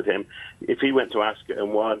end-all with him. If he went to Ascot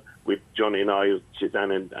and won, with Johnny and I sit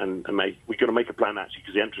down and make... We've got to make a plan, actually,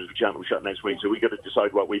 because the entrance for Cheltenham shut next week, so we've got to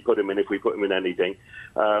decide what we put him in, if we put him in anything.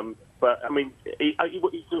 But, I mean, he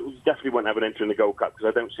definitely won't have an entry in the Gold Cup, because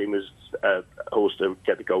I don't see him as a horse to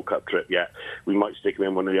get the Gold Cup trip yet. We might stick him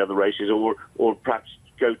in one of the other races, or perhaps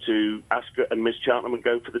go to Ascot and miss Cheltenham and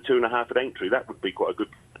go for the 2.5 at Aintree. That would be quite a good...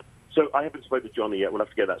 So I haven't spoken to Johnny yet. We'll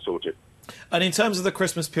have to get that sorted. And in terms of the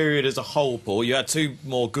Christmas period as a whole, Paul, you had two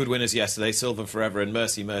more good winners yesterday, Silver Forever and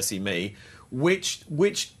Mercy Mercy Me. Which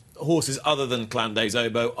horses, other than Clan des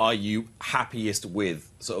Obeaux, are you happiest with,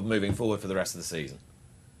 sort of moving forward for the rest of the season?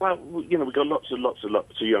 Well, we've got lots of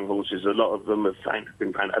young horses. A lot of them have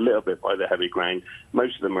been found a little bit by the heavy ground.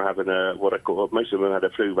 Most of them are having most of them had a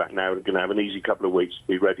flu vac now and are going to have an easy couple of weeks to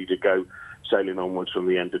be ready to go, sailing onwards from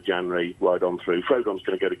the end of January right on through. Frodon's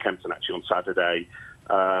going to go to Kempton actually on Saturday.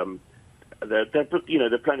 There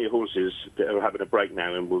are plenty of horses that are having a break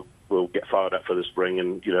now and will get fired up for the spring,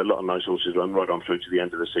 and a lot of nice horses run right on through to the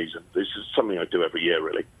end of the season. This is something I do every year,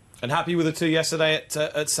 really. And happy with the two yesterday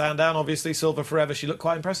at Sandown, obviously. Silver Forever, she looked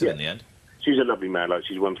quite impressive in the end. She's a lovely mare.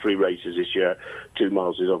 She's won 3 races this year. 2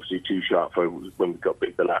 miles is obviously too sharp for when we got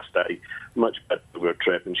big the last day. Much better for a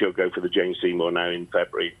trip, and she'll go for the Jane Seymour now in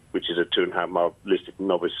February, which is a 2.5 mile listed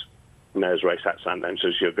novice mares race at Sandown, so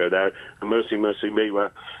she'll go there. And Mercy Mercy Me,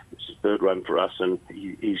 it's his 3rd run for us, and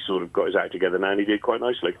he's sort of got his act together now, and he did quite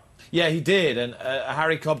nicely. Yeah, he did, and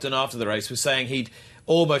Harry Cobden after the race was saying he'd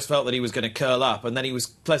almost felt that he was going to curl up, and then he was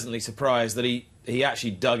pleasantly surprised that he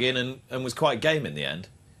actually dug in and was quite game in the end.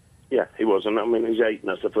 Yeah, he was, and I mean, he's 8, and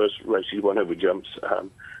that's the first race he's won over jumps.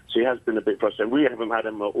 So he has been a bit frustrated. We haven't had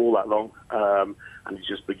him all that long, and he's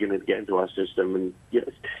just beginning to get into our system. And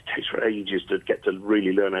it takes for ages to get to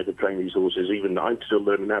really learn how to train these horses. Even I'm still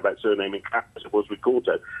learning now about Surname and Cap, as it was with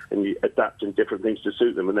Corto, and adapting different things to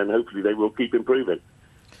suit them. And then hopefully they will keep improving.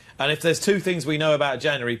 And if there's 2 things we know about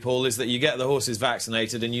January, Paul, is that you get the horses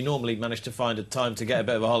vaccinated, and you normally manage to find a time to get a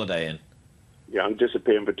bit of a holiday in. Yeah, I'm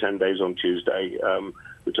disappearing for 10 days on Tuesday,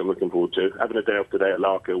 which I'm looking forward to. Having a day off today at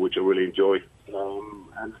Larker, which I really enjoy.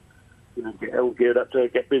 And get all geared up to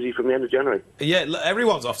get busy from the end of January. Yeah,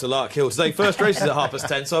 everyone's off to Larkhill today. First race is at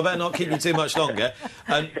 10:30, so I better not keep you too much longer.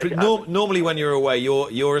 Normally when you're away,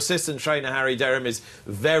 your assistant trainer, Harry Derham, is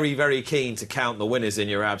very, very keen to count the winners in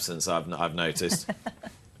your absence, I've noticed.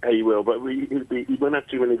 He will, but he won't have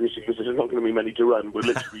too many this year because there's not going to be many to run. We'll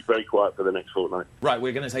literally be very quiet for the next fortnight. Right,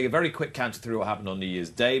 we're going to take a very quick counter through what happened on New Year's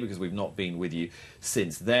Day because we've not been with you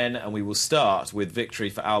since then, and we will start with victory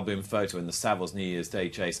for Album Photo in the Savills New Year's Day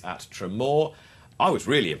chase at Tremor. I was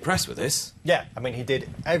really impressed with this. Yeah, I mean, he did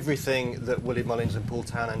everything that Willie Mullins and Paul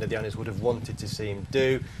Townend, the owners, would have wanted to see him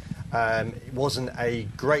do. It wasn't a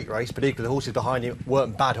great race, but equally the horses behind him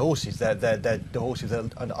weren't bad horses. They're the horses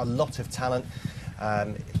with a lot of talent.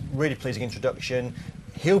 Really pleasing introduction.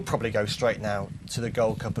 He'll probably go straight now to the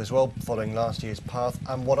Gold Cup as well, following last year's path.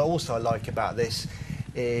 And what I also like about this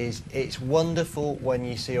is it's wonderful when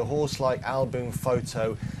you see a horse like Alboom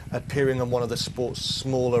Photo appearing on one of the sport's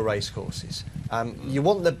smaller racecourses. You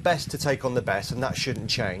want the best to take on the best, and that shouldn't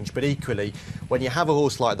change. But equally, when you have a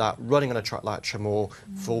horse like that running on a track like Tramore,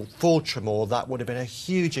 for Tramore, that would have been a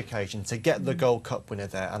huge occasion to get the Gold Cup winner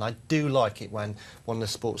there. And I do like it when one of the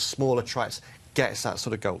sport's smaller tracks gets that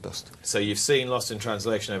sort of gold dust. So you've seen Lost in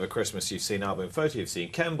Translation over Christmas, you've seen Alboom Photo, you've seen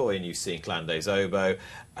Kenboy, and you've seen Clan des Obeaux.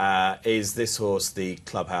 Is this horse the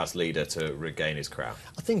clubhouse leader to regain his crown?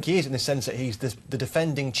 I think he is, in the sense that he's the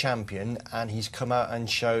defending champion, and he's come out and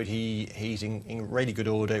showed he's in really good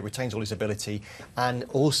order, retains all his ability, and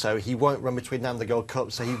also he won't run between now and the Gold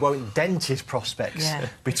Cup, so he won't dent his prospects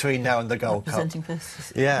between now and the Gold Cup. Representing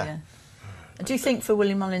first. Yeah. Do you think for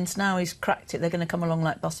Willie Mullins, now he's cracked it, they're going to come along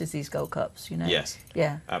like buses, these Gold Cups, you know? Yes.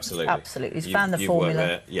 Yeah. Absolutely. Absolutely. He's found the formula.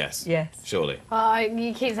 There. Yes. Yes. Surely. Well,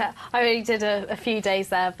 you keep that. I only did a few days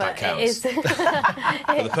there, but That counts. it is. For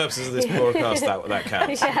the purposes of this broadcast, that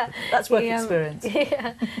counts. Yeah. That's work experience.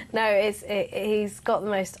 Yeah. No, he's got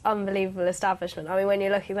the most unbelievable establishment. I mean, when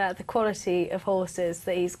you're looking at the quality of horses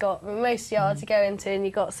that he's got, most yards you go into, and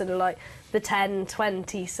you've got sort of like the 10,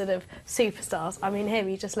 20 sort of superstars. I mean, him,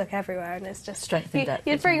 you just look everywhere, and it's just strength and depth.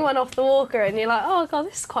 You'd bring one off the walker, and you're like, oh god,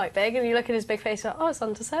 this is quite big, and you look at his big face, you're like, oh, it's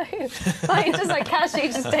undersewn. Like, you just like casually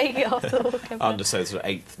just take it off the walker. Undersewn, sort of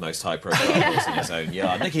 8th most high-profile horse in his own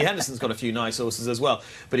yard. Nicky Henderson's got a few nice horses as well,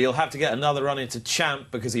 but he'll have to get another run into Champ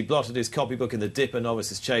because he blotted his copybook in the Dipper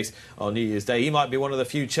Novices Chase on New Year's Day. He might be one of the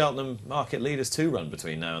few Cheltenham market leaders to run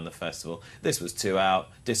between now and the festival. This was 2 out,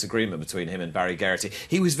 disagreement between him and Barry Geraghty.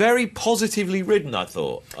 He was very positively ridden, I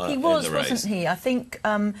thought, he in was, the race. wasn't he? I think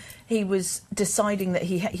he was deciding that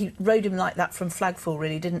he rode him like that from Flagfall,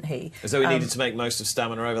 really, didn't he? As though he needed to make most of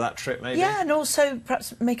stamina over that trip, maybe? Yeah, and also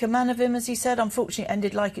perhaps make a man of him, as he said. Unfortunately, it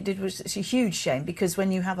ended like it did, which is a huge shame, because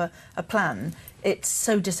when you have a plan, it's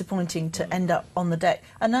so disappointing to end up on the deck.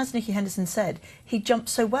 And as Nicky Henderson said, he jumped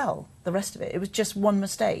so well, the rest of it. It was just one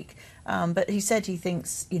mistake. But he said he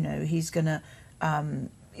thinks, you know, he's going to...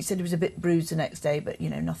 he said he was a bit bruised the next day, but, you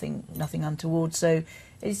know, nothing untoward. So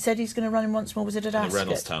he said he's going to run him once more. Was it at Ascot? At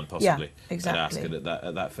Reynoldstown, possibly. Yeah, exactly. At Ascot,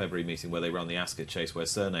 at that February meeting where they run the Ascot Chase, where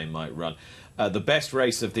Surname might run. The best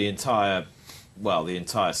race of the entire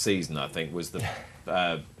season, I think, was the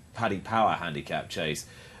Paddy Power Handicap Chase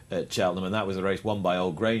at Cheltenham, and that was a race won by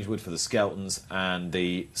Old Grangewood for the Skeltons, and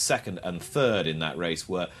the second and third in that race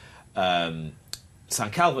were... San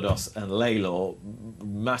Calvados and Laylor,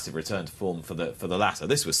 massive return to form for the latter.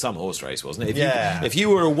 This was some horse race, wasn't it? If you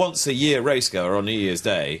were a once-a-year racegoer on New Year's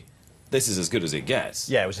Day, this is as good as it gets.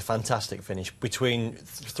 Yeah, it was a fantastic finish between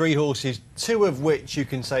 3 horses, 2 of which you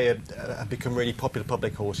can say have become really popular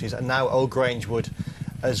public horses, and now Old Grangewood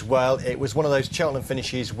as well. It was one of those Cheltenham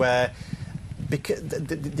finishes where... Because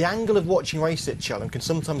the angle of watching races at Cheltenham can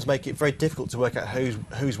sometimes make it very difficult to work out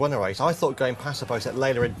who's won a race. I thought going past the post that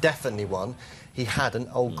Layla had definitely won. He hadn't.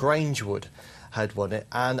 Old Grangewood had won it.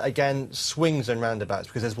 And again, swings and roundabouts,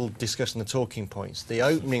 because as we'll discuss in the talking points, the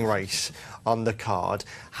opening race on the card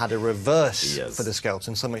had a reverse for the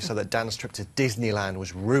Skelton, something so that Dan's trip to Disneyland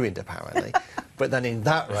was ruined, apparently. But then in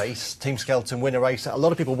that race, Team Skelton win a race that a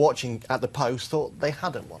lot of people watching at the post thought they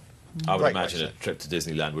hadn't won. I would imagine a trip to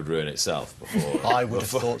Disneyland would ruin itself before... I would have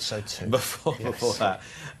thought so too. Before that.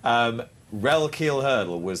 Relkeel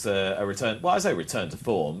Hurdle was a return... Well, I say return to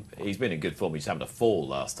form. He's been in good form. He just happened to fall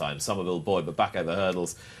last time. Somerville Boy, but back over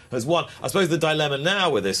hurdles, has won. I suppose the dilemma now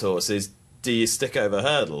with this horse is, do you stick over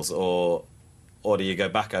hurdles or do you go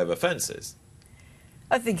back over fences?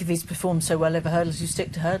 I think if he's performed so well over hurdles, you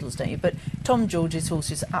stick to hurdles, don't you? But Tom George's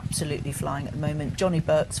horse is absolutely flying at the moment. Johnny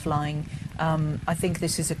Burke's flying. I think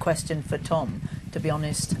this is a question for Tom, to be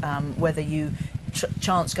honest, whether you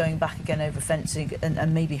chance going back again over fencing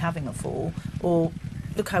and maybe having a fall, or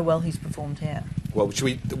look how well he's performed here. Well,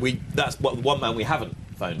 that's one man we haven't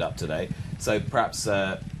phoned up today, so perhaps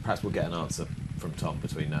we'll get an answer from Tom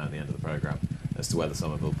between now and the end of the programme as to whether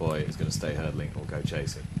Somerville Boy is going to stay hurdling or go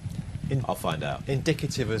chasing. I'll find out.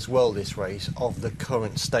 Indicative as well, this race, of the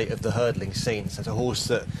current state of the hurdling scene. So it's a horse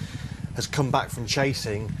that has come back from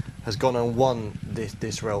chasing, has gone and won this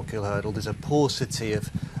Relkeel Hurdle. There's a paucity of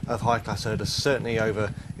high-class hurdlers, certainly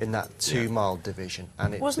over in that 2-mile division.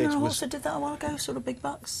 And Wasn't there a horse that did that a while ago, sort of big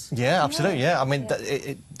bucks? Yeah, absolutely, yeah. I mean,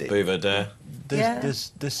 Belvedere.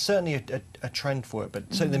 There's certainly a trend for it, but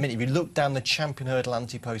certainly the minute if you look down the champion hurdle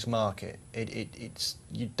anti-post market, it's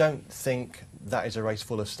you don't think that is a race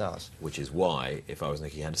full of stars. Which is why, if I was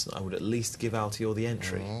Nicky Henderson, I would at least give Altior the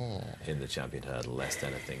entry in the Champion Hurdle, lest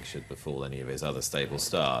anything should befall any of his other stable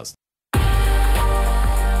stars.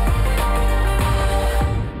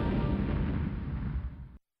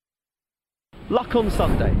 Luck on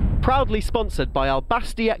Sunday, proudly sponsored by Al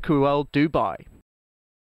Basti Equiworld Dubai.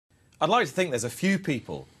 I'd like to think there's a few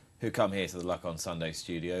people who come here to the Luck on Sunday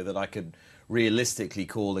studio that I could realistically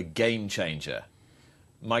call a game changer.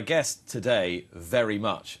 My guest today very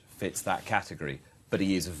much fits that category, but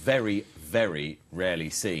he is very, very rarely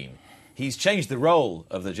seen. He's changed the role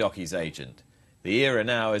of the jockey's agent. The era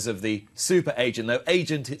now is of the super agent, though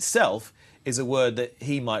agent itself is a word that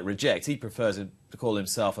he might reject. He prefers to call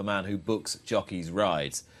himself a man who books jockeys'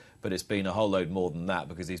 rides. But it's been a whole load more than that,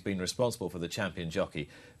 because he's been responsible for the champion jockey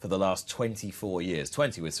for the last 24 years.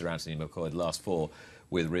 20 with Sir Anthony McCoy, the last 4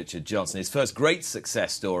 with Richard Johnson. His first great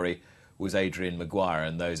success story was Adrian Maguire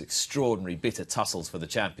and those extraordinary bitter tussles for the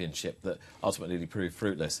championship that ultimately proved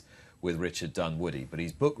fruitless with Richard Dunwoody. But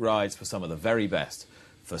he's booked rides for some of the very best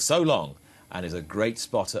for so long, and is a great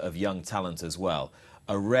spotter of young talent as well.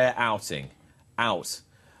 A rare outing out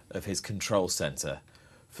of his control centre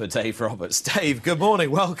for Dave Roberts. Dave, good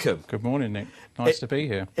morning, welcome. Good morning, Nick. Nice to be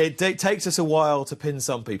here. It takes us a while to pin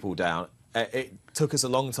some people down. It took us a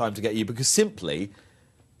long time to get you, because simply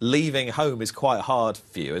leaving home is quite hard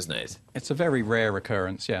for you, isn't it? It's a very rare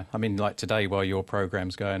occurrence, yeah. I mean, like today, while your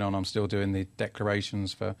programme's going on, I'm still doing the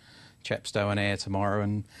declarations for Chepstow and Ayr tomorrow,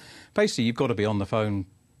 and basically you've got to be on the phone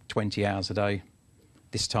 20 hours a day.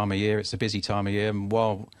 This time of year, it's a busy time of year, and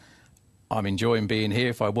while I'm enjoying being here,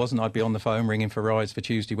 if I wasn't, I'd be on the phone ringing for rides for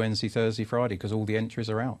Tuesday, Wednesday, Thursday, Friday, because all the entries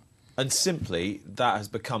are out. And simply, that has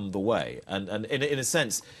become the way. And in a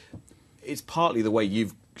sense, it's partly the way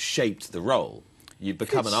you've shaped the role. You've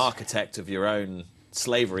become an architect of your own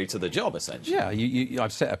slavery to the job, essentially. Yeah,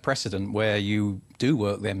 I've set a precedent where you do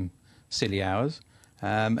work them silly hours,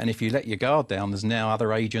 and if you let your guard down, there's now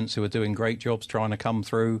other agents who are doing great jobs trying to come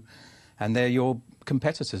through, and they're your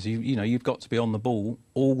competitors. You know, you've got to be on the ball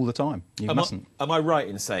all the time. You mustn't. Am I right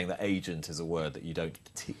in saying that agent is a word that you don't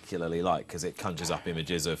particularly like, because it conjures up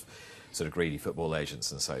images of sort of greedy football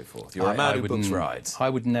agents and so forth? You're a man who books rides. I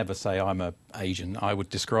would never say I'm an agent. I would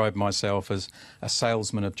describe myself as a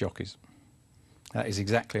salesman of jockeys. That is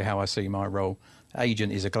exactly how I see my role.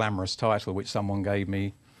 Agent is a glamorous title which someone gave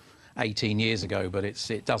me 18 years ago, but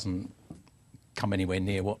it doesn't come anywhere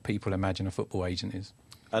near what people imagine a football agent is.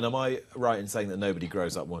 And am I right in saying that nobody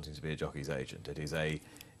grows up wanting to be a jockey's agent?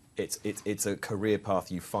 It's a career path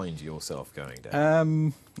you find yourself going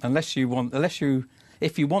down.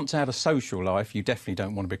 If you want to have a social life, you definitely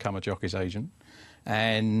don't want to become a jockey's agent.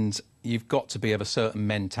 And you've got to be of a certain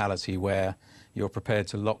mentality where you're prepared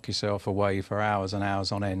to lock yourself away for hours and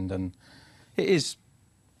hours on end. And it is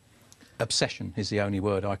obsession is the only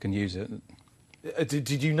word I can use it.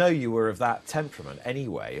 Did you know you were of that temperament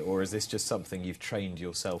anyway, or is this just something you've trained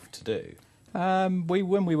yourself to do?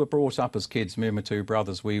 When we were brought up as kids, me and my 2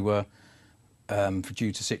 brothers, we were,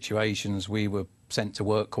 due to situations, we were sent to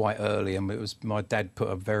work quite early, and my dad put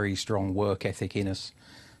a very strong work ethic in us.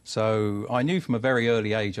 So I knew from a very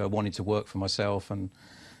early age I wanted to work for myself,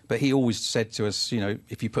 but he always said to us, you know,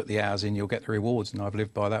 if you put the hours in, you'll get the rewards, and I've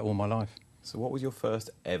lived by that all my life. So what was your first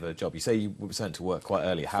ever job? You say you were sent to work quite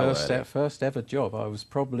early. How early? First ever job. I was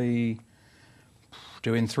probably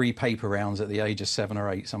doing 3 paper rounds at the age of 7 or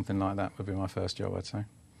 8, something like that would be my first job, I'd say.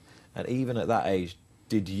 And even at that age,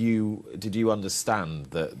 did you understand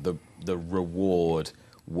the reward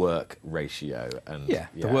work ratio? And yeah,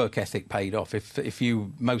 the work ethic paid off.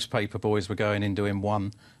 Most paper boys were going in doing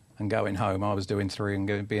 1 and going home, I was doing 3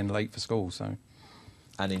 and being late for school. So,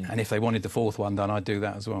 and if they wanted the 4th one done, I'd do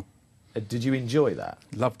that as well. Did you enjoy that?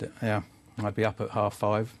 Loved it, yeah. I'd be up at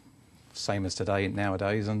 5:30, same as today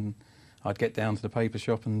nowadays, and I'd get down to the paper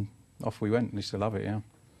shop and off we went. I used to love it, yeah.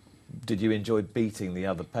 Did you enjoy beating the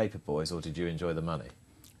other paper boys, or did you enjoy the money?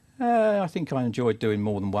 I think I enjoyed doing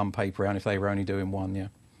more than 1 paper round if they were only doing 1, yeah.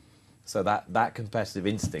 So that competitive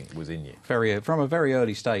instinct was in you? From a very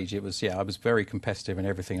early stage, it was, yeah, I was very competitive in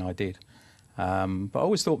everything I did. But I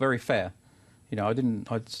always thought very fair. You know,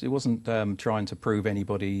 it wasn't trying to prove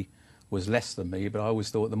anybody was less than me, but I always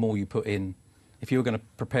thought the more you put in, if you're going to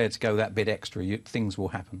prepare to go that bit extra, things will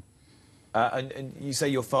happen. And you say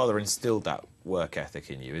your father instilled that work ethic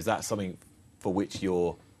in you. Is that something for which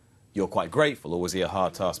you're quite grateful, or was he a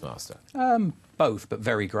hard taskmaster? Both, but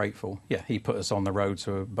very grateful. Yeah, he put us on the road,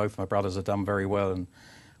 so both my brothers have done very well, and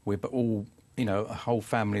we're all, you know, a whole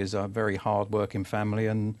family is a very hard-working family,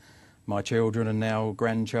 and my children and now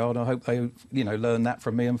grandchild, I hope they, you know, learn that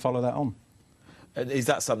from me and follow that on. And is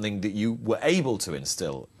that something that you were able to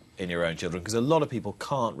instill in your own children? Because a lot of people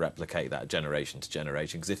can't replicate that generation to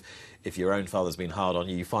generation. Because if your own father's been hard on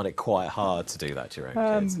you, you find it quite hard to do that to your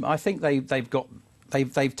own kids. I think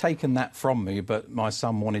they've taken that from me, but my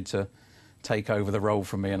son wanted to take over the role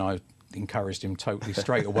from me, and I encouraged him totally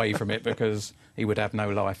straight away from it because he would have no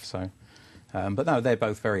life. So, but no, they're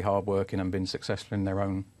both very hard-working and been successful in their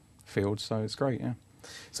own fields, so it's great, yeah.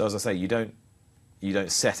 So as I say, you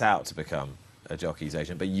don't set out to become a jockey's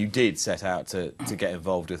agent, but you did set out to get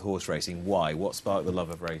involved with horse racing. Why? What sparked the love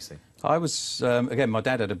of racing? I was, again, my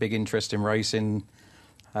dad had a big interest in racing.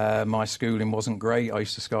 My schooling wasn't great. I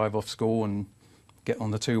used to skive off school and get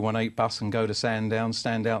on the 218 bus and go to Sandown,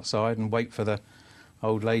 stand outside and wait for the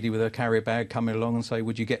old lady with her carrier bag coming along and say,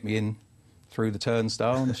 would you get me in through the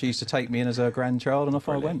turnstile? And she used to take me in as her grandchild, and off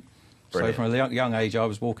I went. Brilliant. So from a young age, I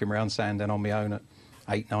was walking around Sandown on my own at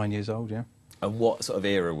 8, 9 years old, yeah. And what sort of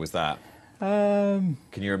era was that? Can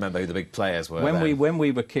you remember who the big players were when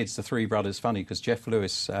we were kids, the three brothers, funny, because Jeff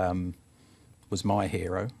Lewis was my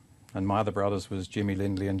hero, and my other brothers was Jimmy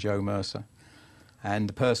Lindley and Joe Mercer. And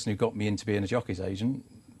the person who got me into being a jockey's agent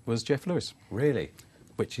was Jeff Lewis. Really?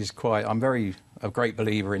 Which is I'm a great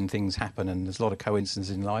believer in things happen, and there's a lot of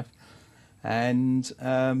coincidences in life. And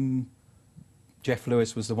Jeff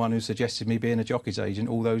Lewis was the one who suggested me being a jockey's agent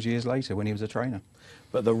all those years later when he was a trainer.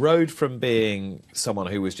 But the road from being someone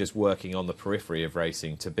who was just working on the periphery of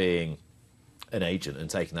racing to being an agent and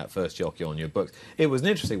taking that first jockey on your books, it was an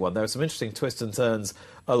interesting one. There were some interesting twists and turns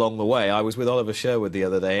along the way. I was with Oliver Sherwood the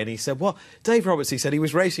other day, and he said, well, Dave Roberts, he said he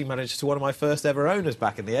was racing manager to one of my first ever owners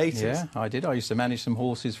back in the 80s. Yeah, I did. I used to manage some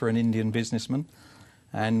horses for an Indian businessman,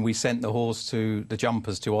 and we sent the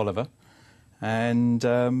jumpers to Oliver. And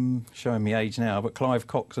showing me age now, but Clive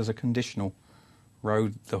Cox, as a conditional,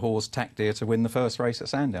 rode the horse Tack Deer to win the first race at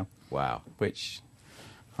Sandown. Wow. Which,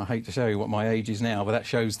 I hate to show you what my age is now, but that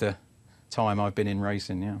shows the time I've been in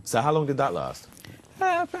racing, yeah. So how long did that last?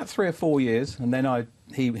 About 3 or 4 years, and then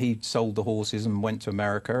he sold the horses and went to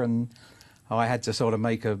America, and I had to sort of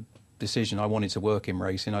make a decision. I wanted to work in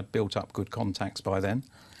racing. I'd built up good contacts by then,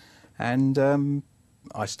 and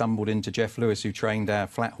I stumbled into Jeff Lewis, who trained our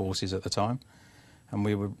flat horses at the time, and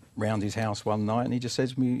we were round his house one night, and he just said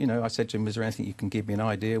to me, I said to him, is there anything you can give me an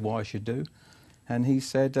idea what I should do? And he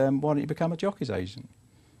said, why don't you become a jockey's agent?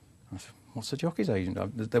 I said, what's a jockey's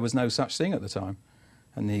agent? There was no such thing at the time.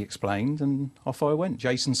 And he explained, and off I went.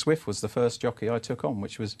 Jason Swift was the first jockey I took on,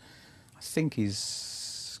 which was, I think,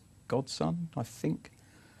 his godson, I think.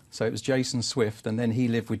 So it was Jason Swift, and then he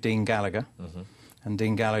lived with Dean Gallagher. Mm-hmm. And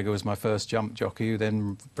Dean Gallagher was my first jump jockey, who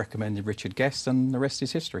then recommended Richard Guest, and the rest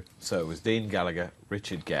is history. So it was Dean Gallagher,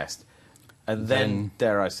 Richard Guest, and then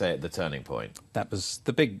dare I say it, the turning point. That was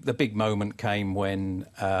the big moment came when,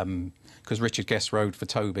 because Richard Guest rode for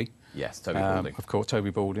Toby. Yes, Toby Balding. Of course,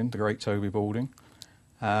 Toby Balding, the great Toby Balding.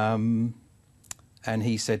 And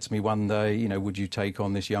he said to me one day, would you take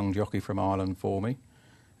on this young jockey from Ireland for me?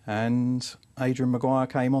 And Adrian Maguire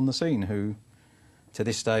came on the scene, who to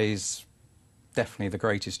this day is definitely the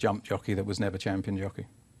greatest jump jockey that was never champion jockey.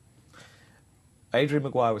 Adrian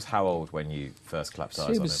Maguire was how old when you first clapped eyes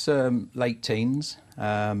on him? He was late teens,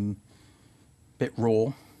 bit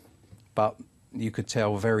raw, but you could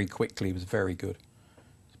tell very quickly he was very good.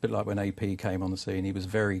 It's a bit like when AP came on the scene. He was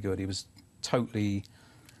very good. He was totally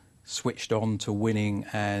switched on to winning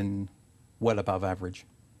and well above average.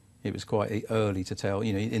 It was quite early to tell.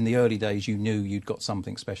 In the early days, you knew you'd got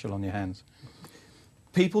something special on your hands.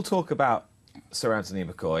 People talk about Sir Anthony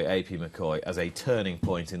McCoy, AP McCoy, as a turning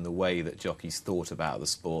point in the way that jockeys thought about the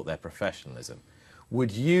sport, their professionalism.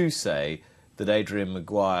 Would you say that Adrian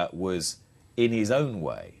Maguire was, in his own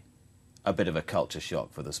way, a bit of a culture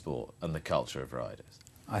shock for the sport and the culture of riders?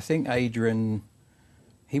 I think Adrian,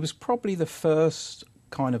 he was probably the first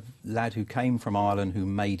kind of lad who came from Ireland who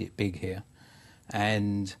made it big here.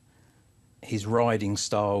 And his riding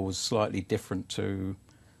style was slightly different to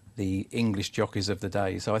the English jockeys of the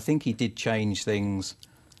day. So I think he did change things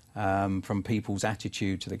from people's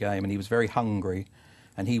attitude to the game, and he was very hungry,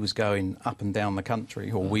 and he was going up and down the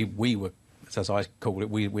country, or we were, as I call it,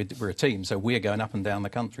 we're a team, so we're going up and down the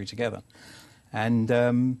country together.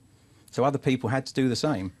 And so other people had to do the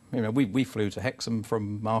same. We flew to Hexham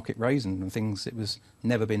from Market Raisin and things it was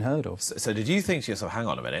never been heard of. So did you think to yourself, hang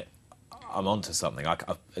on a minute, I'm onto something?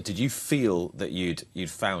 Did you feel that you'd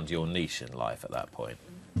found your niche in life at that point?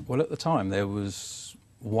 Well, at the time, there was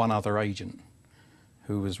one other agent,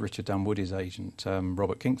 who was Richard Dunwoody's agent,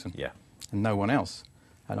 Robert Kingston. Yeah. And no one else.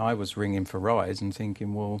 And I was ringing for rides and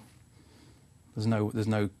thinking, well, there's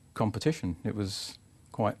no competition. It was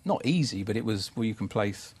quite, not easy, but it was, well, you can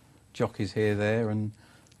place jockeys here, there, and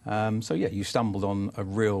so, yeah, you stumbled on a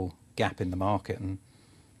real gap in the market, and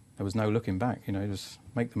there was no looking back. Just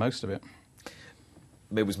make the most of it.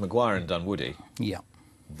 It was Maguire and Dunwoody. Yeah.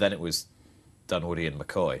 Then it was Dunwoody and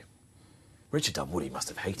McCoy. Richard Dunwoody must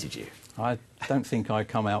have hated you. I don't think I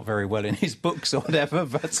come out very well in his books or whatever,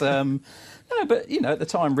 but no. But at the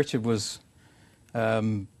time, Richard was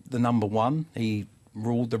the number one. He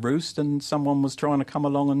ruled the roost, and someone was trying to come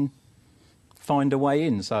along and find a way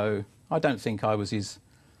in. So I don't think I was his.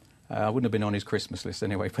 I wouldn't have been on his Christmas list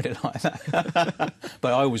anyway, put it like that.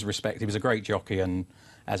 But I always respect. He was a great jockey, and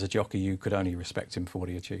as a jockey, you could only respect him for what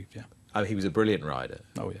he achieved. Yeah. Oh, he was a brilliant rider.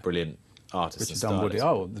 Oh yeah. Brilliant artist. Richard Dunwoody.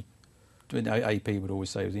 AP would always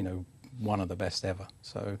say, one of the best ever.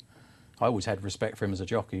 So I always had respect for him as a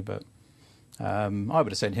jockey, but I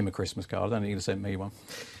would have sent him a Christmas card. I don't think he'd have sent me one.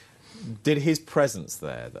 Did his presence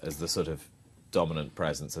there, as the sort of dominant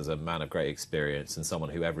presence, as a man of great experience and someone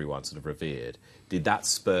who everyone sort of revered, did that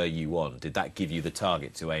spur you on? Did that give you the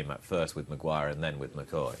target to aim at, first with Maguire and then with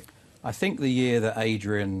McCoy? I think the year that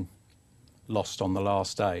Adrian lost on the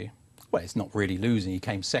last day, well, it's not really losing, he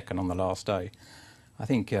came second on the last day. I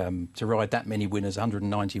think to ride that many winners,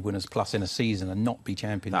 190 winners plus in a season, and not be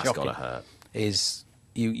champion jockey, that's got to hurt. Is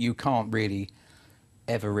you can't really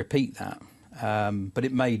ever repeat that. But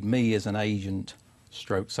it made me, as an agent,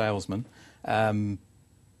 stroke salesman,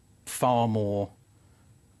 far more.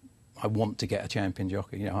 I want to get a champion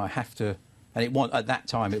jockey. I have to. And at that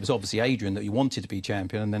time, it was obviously Adrian that you wanted to be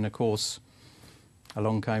champion, and then of course,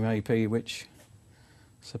 along came AP, which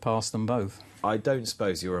surpassed them both. I don't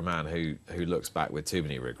suppose you're a man who looks back with too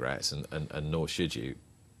many regrets, and nor should you.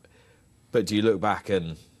 But do you look back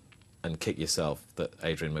and kick yourself that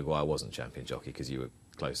Adrian Maguire wasn't champion jockey because you were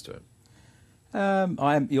close to him?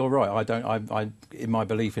 You're right. In my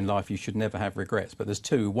belief in life, you should never have regrets. But there's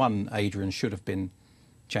two. One, Adrian should have been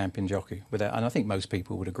champion jockey, and I think most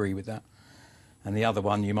people would agree with that. And the other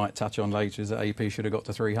one you might touch on later is that AP should have got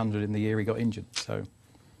to 300 in the year he got injured. So,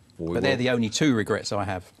 but they're the only two regrets I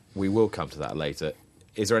have. We will come to that later.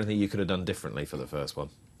 Is there anything you could have done differently for the first one?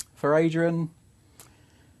 For Adrian,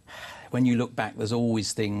 when you look back, there's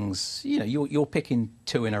always things. You're picking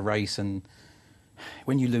two in a race, and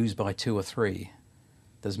when you lose by 2 or 3,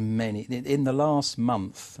 there's many. In the last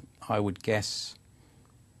month, I would guess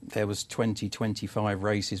there was 20, 25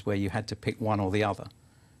 races where you had to pick one or the other,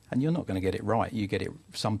 and you're not going to get it right.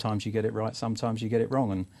 Sometimes you get it right, sometimes you get it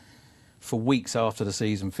wrong. And for weeks after the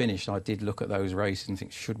season finished, I did look at those races and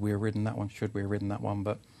think, should we have ridden that one? Should we have ridden that one?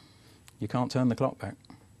 But you can't turn the clock back.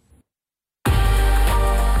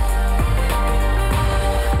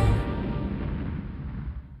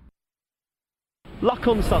 Luck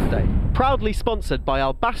on Sunday, proudly sponsored by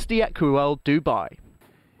Al Basti Equiworld Dubai.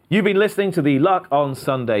 You've been listening to the Luck on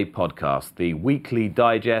Sunday podcast, the weekly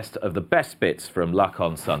digest of the best bits from Luck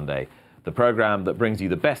on Sunday, the programme that brings you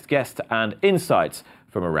the best guests and insights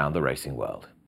from around the racing world.